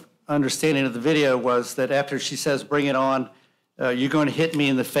 my understanding of the video was that after she says, "Bring it on," you're going to hit me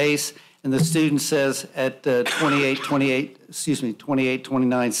in the face, And the student says at 28,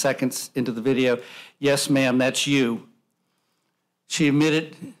 29 seconds into the video, "Yes, ma'am, that's you." She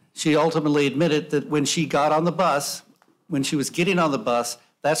ultimately admitted that when she got on the bus, when she was getting on the bus,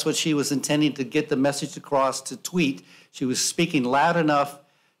 that's what she was intending to get the message across to Tweet. She was speaking loud enough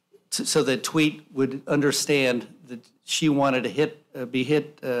so that Tweet would understand that she wanted to hit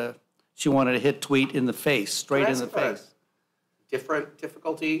Tweet in the face, straight in the face.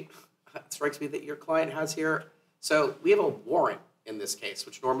 Difficulty strikes me that your client has here. So we have a warrant in this case,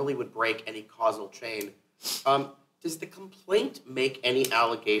 which normally would break any causal chain. Does the complaint make any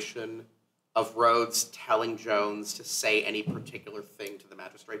allegation of Rhodes telling Jones to say any particular thing to the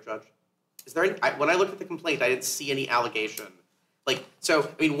magistrate judge? Is there any, when I looked at the complaint, I didn't see any allegation.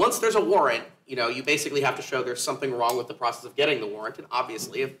 Once there's a warrant, you basically have to show there's something wrong with the process of getting the warrant. And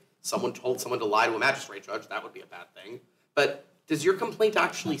obviously, if someone told someone to lie to a magistrate judge, that would be a bad thing. But does your complaint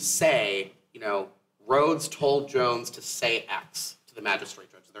actually say, Rhodes told Jones to say X to the magistrate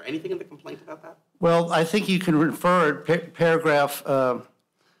judge? Is there anything in the complaint about that? Well, I think you can refer, paragraph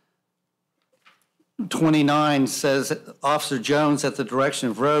 29 says, Officer Jones, at the direction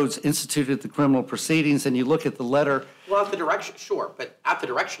of Rhodes, instituted the criminal proceedings, and you look at the letter. Well, at the direction, sure, but at the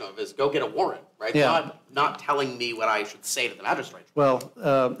direction of is go get a warrant, right? Yeah. Not telling me what I should say to the magistrate. Well,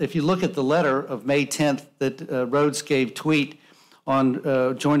 if you look at the letter of May 10th that Rhodes gave Tweet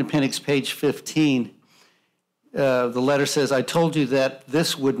on Joint Appendix page 15, the letter says, I told you that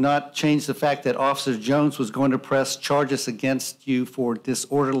this would not change the fact that Officer Jones was going to press charges against you for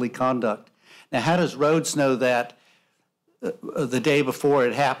disorderly conduct. Now, how does Rhodes know that the day before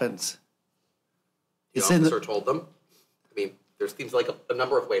it happens? The officer told them? I mean, there seems like a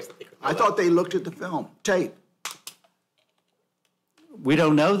number of ways that they could know I thought they looked at the film, tape. We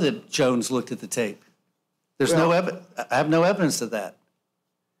don't know that Jones looked at the tape. There's I have no evidence of that.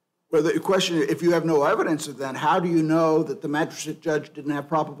 Well, the question is, if you have no evidence of that, how do you know that the magistrate judge didn't have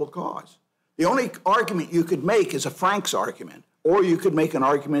probable cause? The only argument you could make is a Frank's argument, or you could make an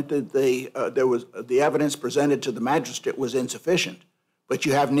argument that the evidence presented to the magistrate was insufficient, but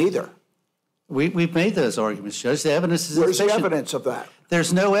you have neither. We've made those arguments, Judge. The evidence is Where's insufficient. the evidence of that?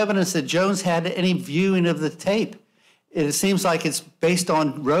 There's no evidence that Jones had any viewing of the tape. It seems like it's based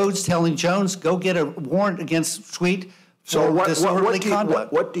on Rhodes telling Jones, go get a warrant against Tweet for disorderly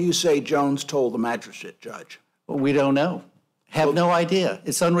conduct. What do you say Jones told the magistrate judge? Well, we don't know. Have no idea.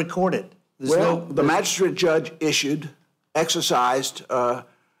 It's unrecorded. The magistrate judge exercised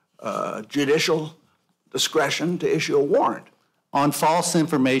judicial discretion to issue a warrant. On false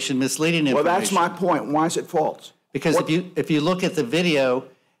information, misleading information. Well, that's my point. Why is it false? Because if you look at the video,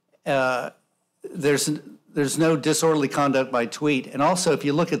 there's no disorderly conduct by Tweet. And also, if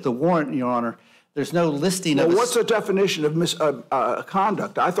you look at the warrant, Your Honor, there's no listing of... Well, what's the definition of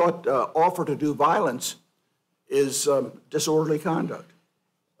misconduct? I thought offer to do violence is disorderly conduct.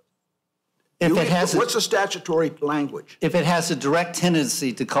 What's the statutory language? If it has a direct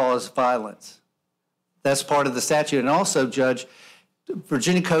tendency to cause violence. That's part of the statute. And also, Judge,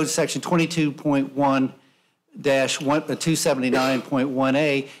 Virginia Code Section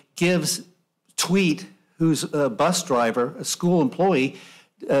 22.1-279.1A gives Tweet, who's a bus driver, a school employee,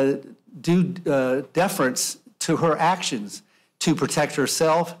 due deference to her actions to protect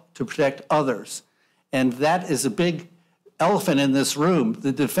herself, to protect others. And that is a big elephant in this room.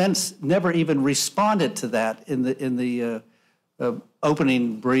 The defense never even responded to that in the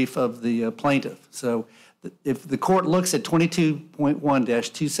opening brief of the plaintiff. So if the court looks at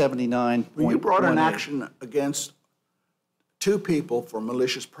 22.1-279.1A. Well, you brought an action against two people for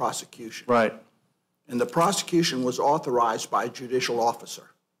malicious prosecution. Right. And the prosecution was authorized by a judicial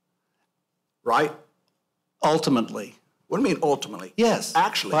officer, right? Ultimately. What do you mean ultimately? Yes.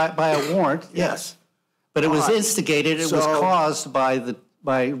 Actually. By a warrant, yes. But it was instigated, it was caused by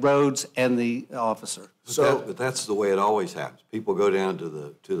Rhodes and the officer. But that's the way it always happens. People go down to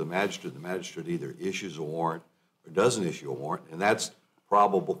the magistrate. The magistrate either issues a warrant or doesn't issue a warrant, and that's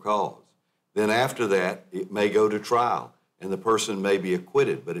probable cause. Then after that, it may go to trial, and the person may be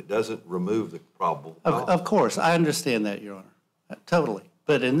acquitted, but it doesn't remove the probable cause. Of course, I understand that, Your Honor, totally.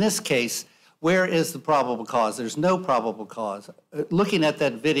 But in this case, where is the probable cause? There's no probable cause. Looking at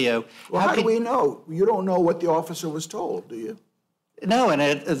that video... Well, how do we know? You don't know what the officer was told, do you? No, and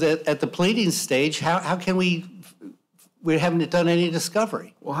at the pleading stage, how can we haven't done any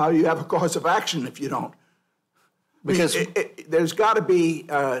discovery. Well, how do you have a cause of action if you don't? Because there's got to be...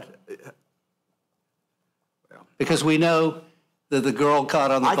 because we know that the girl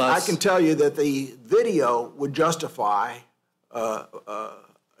caught on the bus... I can tell you that the video would justify a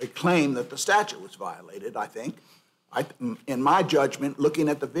claim that the statute was violated, I think. In my judgment, looking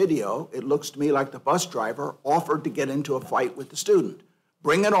at the video, it looks to me like the bus driver offered to get into a fight with the student.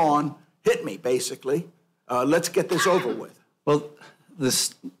 Bring it on, hit me, basically. Let's get this over with. Well,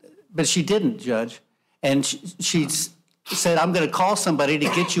 but she didn't, Judge. And she said, I'm going to call somebody to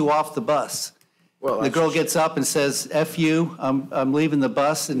get you off the bus. Well, the girl gets up and says, F you, I'm leaving the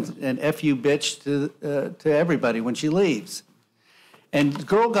bus, and F you, bitch, to everybody when she leaves. And the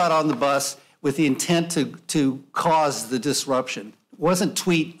girl got on the bus with the intent to cause the disruption. It wasn't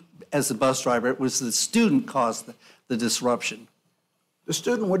Tweet as the bus driver, it was the student caused the disruption. The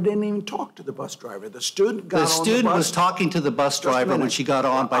student didn't even talk to the bus driver. The student got on the bus. The student was talking to the bus driver when she got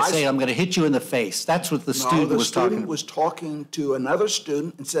on by saying, I'm going to hit you in the face. That's what the student was talking about. The student was talking to another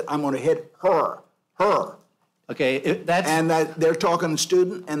student and said, I'm going to hit her. Okay, they're talking to the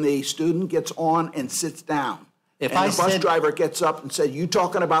student, and the student gets on and sits down. The bus driver gets up and said, you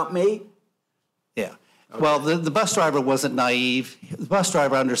talking about me? Yeah. Okay. Well, the bus driver wasn't naive. The bus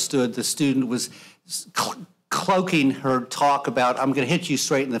driver understood the student was cloaking her talk about, I'm going to hit you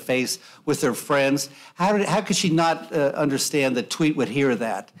straight in the face with her friends. How could she not understand that Tweet would hear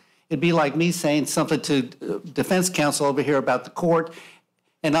that? It'd be like me saying something to defense counsel over here about the court,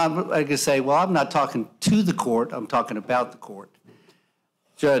 and I'm going to say, well, I'm not talking to the court, I'm talking about the court.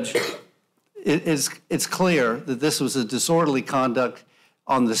 Judge, it's clear that this was a disorderly conduct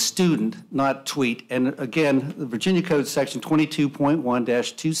on the student, not Tweet. And again, the Virginia Code section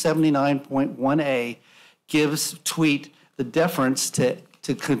 22.1-279.1a gives Tweet the deference to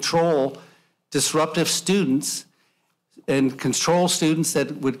control disruptive students and control students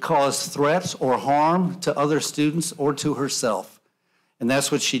that would cause threats or harm to other students or to herself. And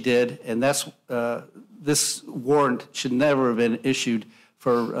that's what she did, and that's this warrant should never have been issued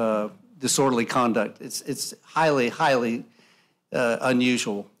for disorderly conduct. It's highly, highly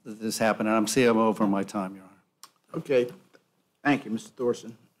unusual that this happened, and I'm over my time, Your Honor. Okay. Thank you, Mr.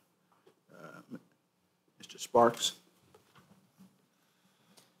 Thorson. Mr. Sparks.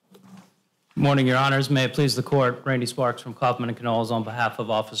 Good morning, Your Honors. May it please the Court. Randy Sparks from Kaufman and Knowles on behalf of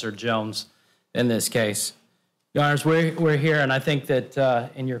Officer Jones in this case. Your Honors, we're here, and I think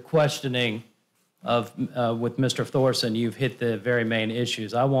that in your questioning with Mr. Thorson, you've hit the very main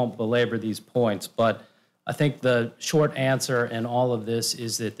issues. I won't belabor these points, but I think the short answer in all of this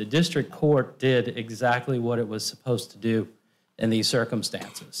is that the district court did exactly what it was supposed to do in these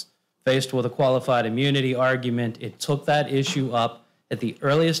circumstances. Faced with a qualified immunity argument, it took that issue up at the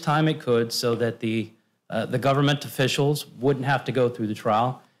earliest time it could so that the government officials wouldn't have to go through the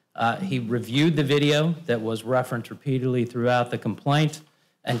trial. He reviewed the video that was referenced repeatedly throughout the complaint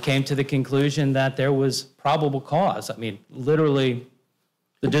and came to the conclusion that there was probable cause. I mean, literally,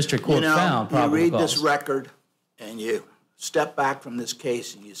 the district court found probable cause. You read this record and you step back from this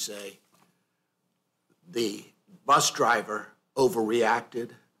case and you say, the bus driver overreacted,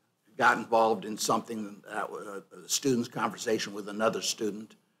 got involved in something, a student's conversation with another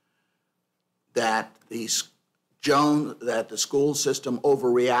student, that the school system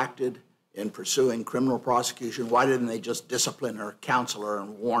overreacted in pursuing criminal prosecution. Why didn't they just discipline her, counsel her,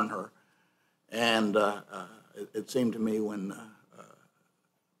 and warn her? And it seemed to me when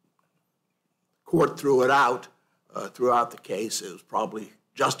court threw it out throughout the case, it was probably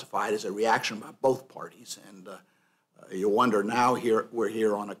justified as a reaction by both parties. And you wonder now, we're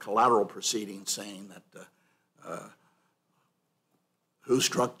here on a collateral proceeding saying that who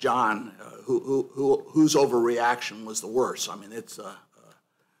struck John, whose overreaction was the worst. I mean, it's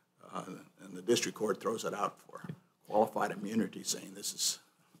and the district court throws it out for qualified immunity, saying this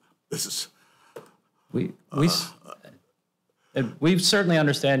is. We certainly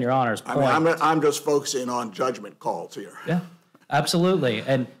understand Your Honor's point. I mean, I'm just focusing on judgment calls here. Yeah, absolutely,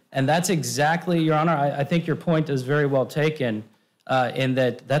 and that's exactly, Your Honor. I think your point is very well taken. In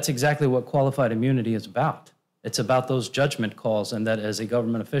that's exactly what qualified immunity is about. It's about those judgment calls, and that as a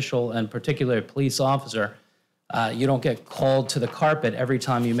government official, and particularly a police officer, you don't get called to the carpet every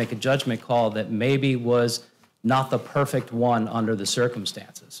time you make a judgment call that maybe was not the perfect one under the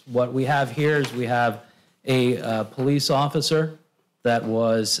circumstances. What we have here is we have a police officer that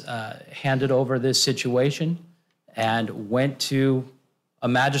was handed over this situation and went to a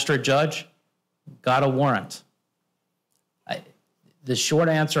magistrate judge, got a warrant. The short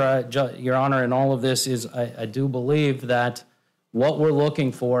answer, Your Honor, in all of this is I do believe that what we're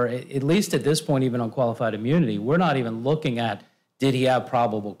looking for, at least at this point, even on qualified immunity, we're not even looking at did he have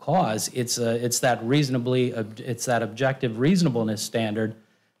probable cause. It's that objective reasonableness standard.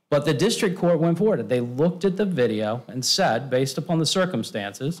 But the district court went forward. They looked at the video and said, based upon the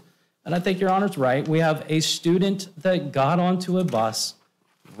circumstances, and I think Your Honor's right, we have a student that got onto a bus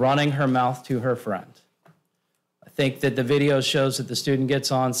running her mouth to her friend. I think that the video shows that the student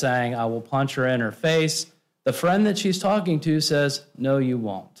gets on saying, I will punch her in her face. The friend that she's talking to says, no, you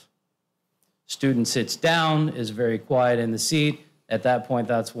won't. Student sits down, is very quiet in the seat. At that point,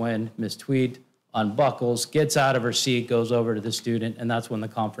 that's when Ms. Tweed unbuckles, gets out of her seat, goes over to the student, and that's when the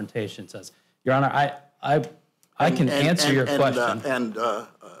confrontation says. Your Honor, I can answer your question.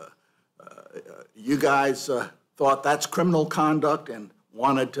 You guys thought that's criminal conduct and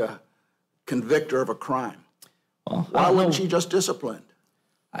wanted to convict her of a crime. Well, why wasn't she just disciplined?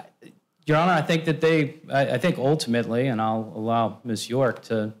 Your Honor, I think that I think ultimately, and I'll allow Ms. York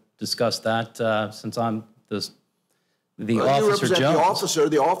to discuss that since I'm the Officer Jones. The officer.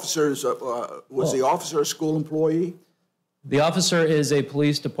 The officer's was the officer a school employee? The officer is a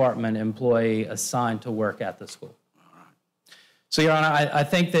police department employee assigned to work at the school. So, Your Honor, I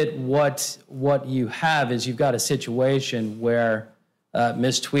think that what you have is you've got a situation where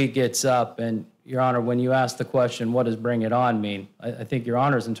Ms. Tweed gets up, and, Your Honor, when you ask the question, what does bring it on mean? I think Your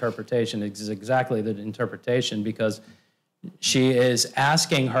Honor's interpretation is exactly the interpretation, because she is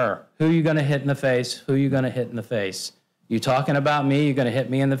asking her, who are you going to hit in the face? Who are you going to hit in the face? You talking about me? You're going to hit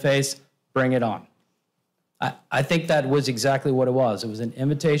me in the face? Bring it on. I think that was exactly what it was. It was an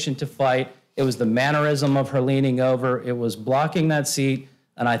invitation to fight. It was the mannerism of her leaning over. It was blocking that seat.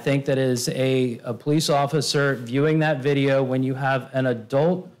 And I think that as a police officer viewing that video, when you have an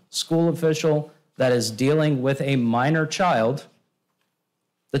adult school official that is dealing with a minor child,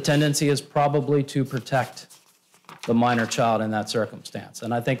 the tendency is probably to protect the minor child in that circumstance.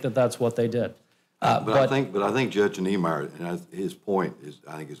 And I think that that's what they did. But I think Judge Niemeyer, and his point is,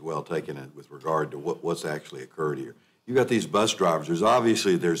 I think, is well taken with regard to what's actually occurred here. You've got these bus drivers.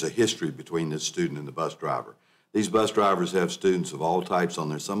 There's a history between this student and the bus driver. These bus drivers have students of all types on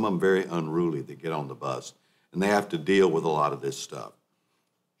there, some of them very unruly that get on the bus, and they have to deal with a lot of this stuff.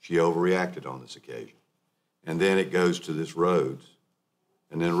 She overreacted on this occasion. And then it goes to this Rhodes,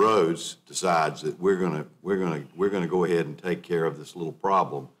 and then Rhodes decides that we're gonna go ahead and take care of this little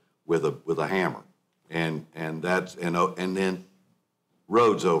problem with a hammer. And then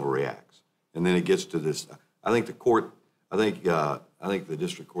Rhodes overreacts. And then it gets to this. I think the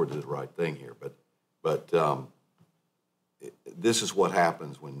district court did the right thing here, but this is what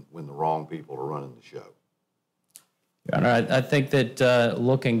happens when the wrong people are running the show. Your Honor, I think that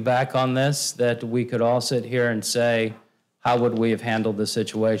looking back on this, that we could all sit here and say, how would we have handled the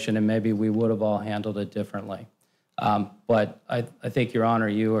situation? And maybe we would have all handled it differently. But I think, Your Honor,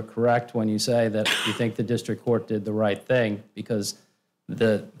 you are correct when you say that you think the district court did the right thing, because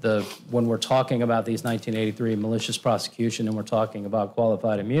when we're talking about these 1983 malicious prosecution and we're talking about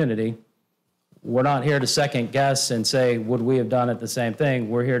qualified immunity, we're not here to second guess and say, would we have done it the same thing?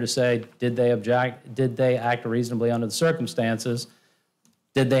 We're here to say, did they object? Did they act reasonably under the circumstances?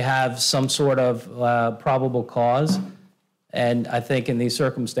 Did they have some sort of probable cause? And I think in these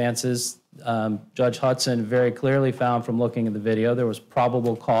circumstances, Judge Hudson very clearly found from looking at the video there was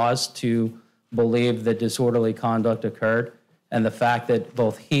probable cause to believe that disorderly conduct occurred. And the fact that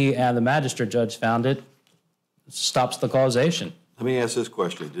both he and the magistrate judge found it stops the causation. Let me ask this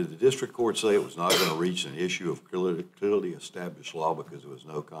question. Did the district court say it was not going to reach an issue of clearly established law because there was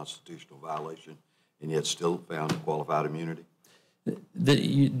no constitutional violation, and yet still found qualified immunity?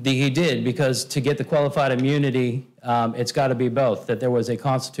 He did, because to get the qualified immunity, it's got to be both, that there was a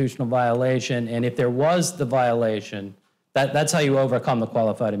constitutional violation, and if there was the violation, that's how you overcome the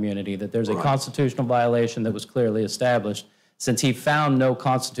qualified immunity, that there's a constitutional violation that was clearly established. Since he found no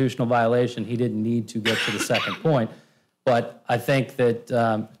constitutional violation, he didn't need to get to the second point. But I think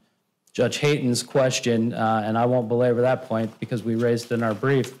that Judge Hayton's question, and I won't belabor that point because we raised it in our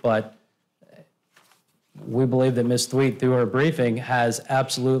brief, but we believe that Ms. Thweet, through her briefing, has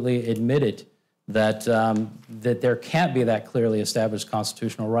absolutely admitted that that there can't be that clearly established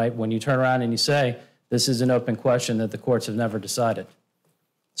constitutional right when you turn around and you say, this is an open question that the courts have never decided.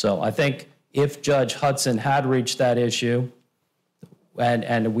 So I think if Judge Hudson had reached that issue,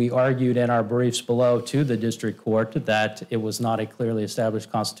 and we argued in our briefs below to the district court that it was not a clearly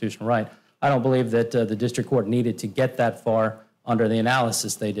established constitutional right, I don't believe that the district court needed to get that far under the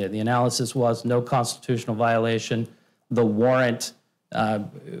analysis they did. The analysis was no constitutional violation. The warrant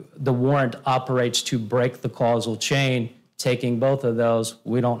operates to break the causal chain. Taking both of those,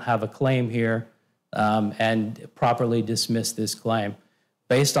 we don't have a claim here, and properly dismiss this claim.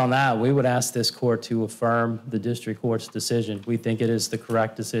 Based on that, we would ask this court to affirm the district court's decision. We think it is the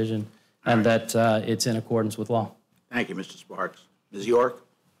correct decision and that it's in accordance with law. Thank you, Mr. Sparks. Ms. York?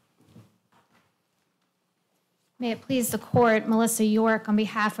 May it please the court, Melissa York on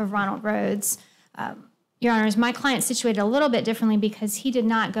behalf of Ronald Rhodes. Your Honors, my client situated a little bit differently because he did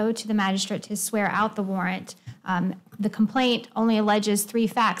not go to the magistrate to swear out the warrant. The complaint only alleges 3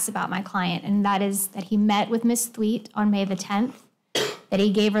 facts about my client, and that is that he met with Ms. Thweet on May the 10th, that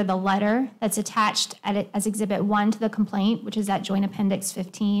he gave her the letter that's attached as Exhibit 1 to the complaint, which is at Joint Appendix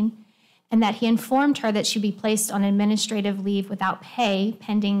 15, and that he informed her that she'd be placed on administrative leave without pay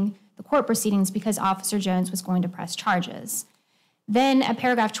pending the court proceedings because Officer Jones was going to press charges. Then at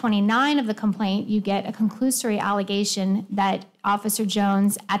paragraph 29 of the complaint, you get a conclusory allegation that Officer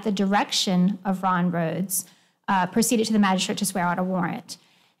Jones, at the direction of Ron Rhodes, proceeded to the magistrate to swear out a warrant.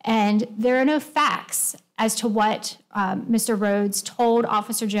 And there are no facts as to what Mr. Rhodes told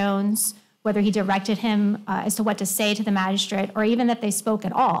Officer Jones, whether he directed him as to what to say to the magistrate, or even that they spoke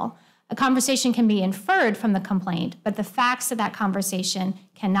at all. A conversation can be inferred from the complaint, but the facts of that conversation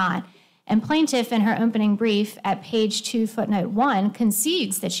cannot. And plaintiff, in her opening brief at page 2, footnote 1,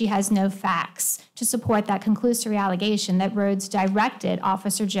 concedes that she has no facts to support that conclusory allegation that Rhodes directed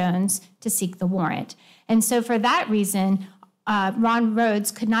Officer Jones to seek the warrant. And so for that reason, Ron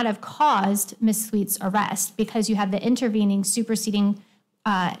Rhodes could not have caused Ms. Thweet's arrest because you have the intervening, superseding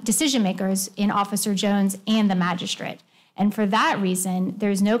decision makers in Officer Jones and the magistrate. And for that reason,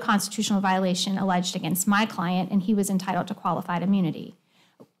 there's no constitutional violation alleged against my client, and he was entitled to qualified immunity.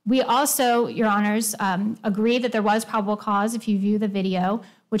 We also, Your Honors, agree that there was probable cause if you view the video,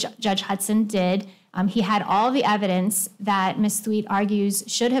 which Judge Hudson did. He had all the evidence that Ms. Thweet argues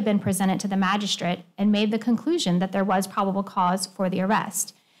should have been presented to the magistrate and made the conclusion that there was probable cause for the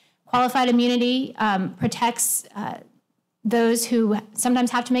arrest. Qualified immunity protects those who sometimes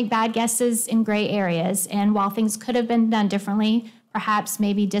have to make bad guesses in gray areas. And while things could have been done differently, perhaps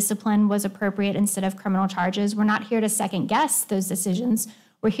maybe discipline was appropriate instead of criminal charges, we're not here to second guess those decisions.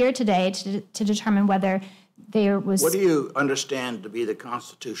 We're here today to determine whether there was... What do you understand to be the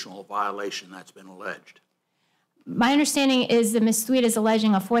constitutional violation that's been alleged? My understanding is that Ms. Thweet is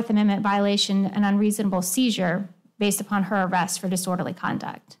alleging a Fourth Amendment violation, an unreasonable seizure based upon her arrest for disorderly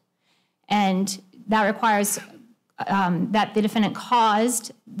conduct. And that requires that the defendant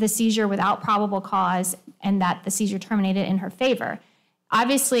caused the seizure without probable cause and that the seizure terminated in her favor.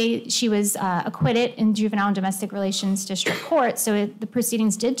 Obviously, she was acquitted in Juvenile and Domestic Relations District Court, so the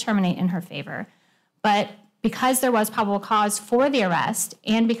proceedings did terminate in her favor. But because there was probable cause for the arrest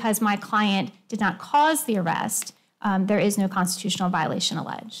and because my client did not cause the arrest, there is no constitutional violation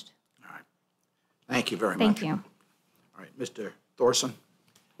alleged. All right. Thank you very much. Thank you. All right, Mr. Thorson.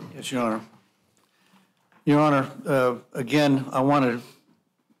 Yes, Your Honor. Your Honor, again, I want to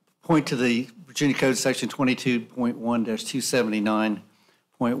point to the Virginia Code Section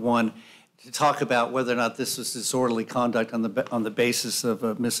 22.1-279.1 to talk about whether or not this was disorderly conduct on the basis of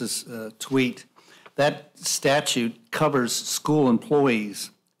Mrs. Thweet. That statute covers school employees,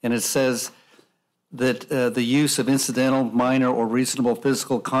 and it says that the use of incidental, minor, or reasonable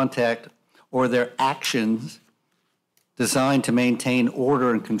physical contact or their actions designed to maintain order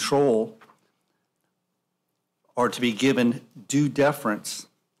and control are to be given due deference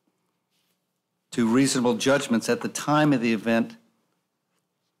to reasonable judgments at the time of the event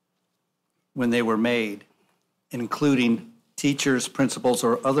when they were made, including teachers, principals,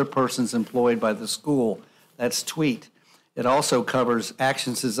 or other persons employed by the school. That's Thweet. It also covers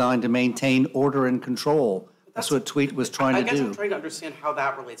actions designed to maintain order and control. That's what Thweet was trying to do. I guess I'm trying to understand how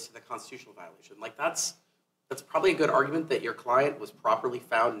that relates to the constitutional violation. Like, that's probably a good argument that your client was properly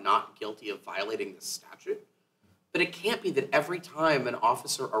found not guilty of violating the statute. But it can't be that every time an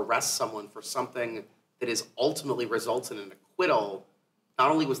officer arrests someone for something that is ultimately results in an acquittal,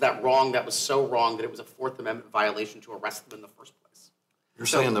 not only was that wrong, that was so wrong that it was a Fourth Amendment violation to arrest them in the first place. You're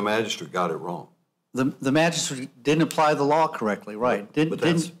saying the magistrate got it wrong. The magistrate didn't apply the law correctly, right? But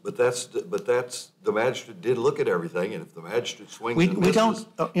the magistrate did look at everything, and if the magistrate swings and misses,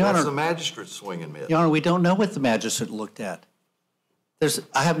 that's the magistrate's swing and miss. Your Honor, we don't know what the magistrate looked at.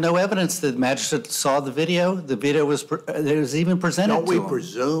 I have no evidence that the magistrate saw the video. The video was even presented to him. Don't we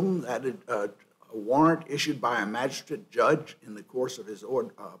presume that a warrant issued by a magistrate judge in the course of his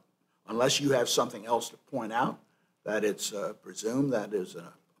order, unless you have something else to point out, that it's presumed that is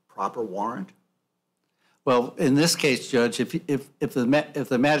a proper warrant? Well, in this case, Judge, if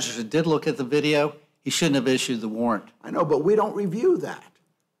the magistrate did look at the video, he shouldn't have issued the warrant. I know, but we don't review that.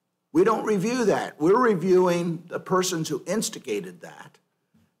 We don't review that. We're reviewing the persons who instigated that.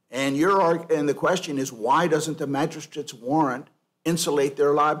 And the question is, why doesn't the magistrate's warrant insulate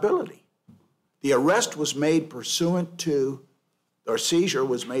their liability? The arrest was made pursuant to, or seizure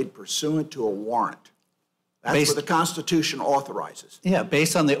was made pursuant to a warrant. That's what the Constitution authorizes. Yeah,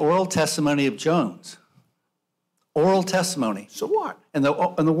 based on the oral testimony of Jones. Oral testimony. So what? And the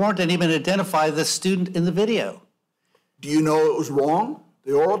warrant didn't even identify the student in the video. Do you know it was wrong?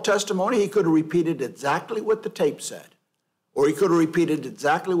 The oral testimony, he could have repeated exactly what the tape said, or he could have repeated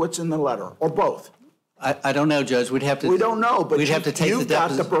exactly what's in the letter, or both. I don't know, Judge. We'd have to. We don't know, but we'd have to take you've got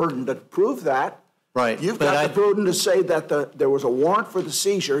the burden to prove that. Right. You've got the burden to say that there was a warrant for the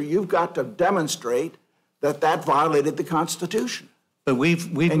seizure. You've got to demonstrate that that violated the Constitution. But we've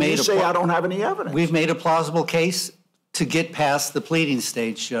and made. You say I don't have any evidence. We've made a plausible case to get past the pleading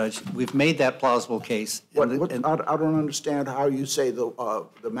stage, Judge. We've made that plausible case. I don't understand how you say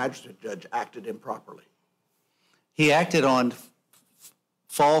the magistrate judge acted improperly. He acted on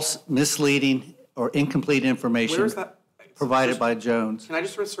false, misleading, or incomplete information. Where is that? Provided by Jones. Can I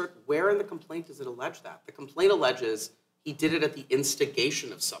just assert, where in the complaint does it allege that? The complaint alleges he did it at the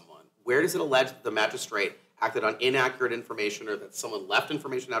instigation of someone. Where does it allege that the magistrate acted on inaccurate information or that someone left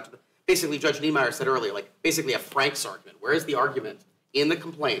information out to the... Basically, Judge Niemeyer said earlier, like basically a Frank's argument. Where is the argument in the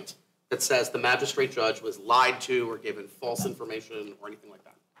complaint that says the magistrate judge was lied to or given false information or anything like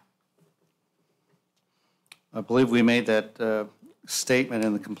that? I believe we made that statement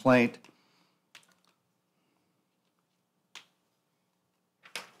in the complaint.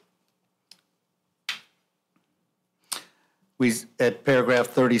 At paragraph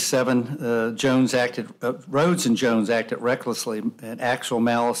 37, Rhodes and Jones acted recklessly and actual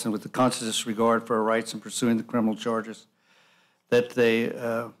malice and with the conscious disregard for our rights in pursuing the criminal charges. That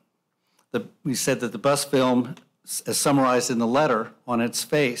we said that the bus film, as summarized in the letter on its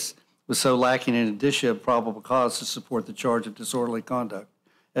face, was so lacking in indicia of probable cause to support the charge of disorderly conduct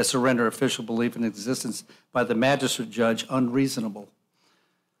as to render official belief in existence by the magistrate judge unreasonable.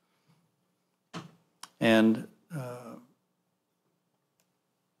 And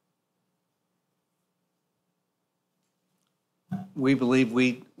we believe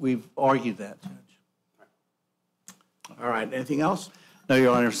we've argued that, Judge. All right. Anything else? No,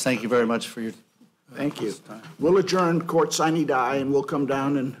 Your Honor. Thank you very much for your Thank you. We'll adjourn court sine die, and we'll come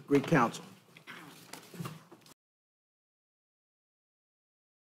down and greet counsel.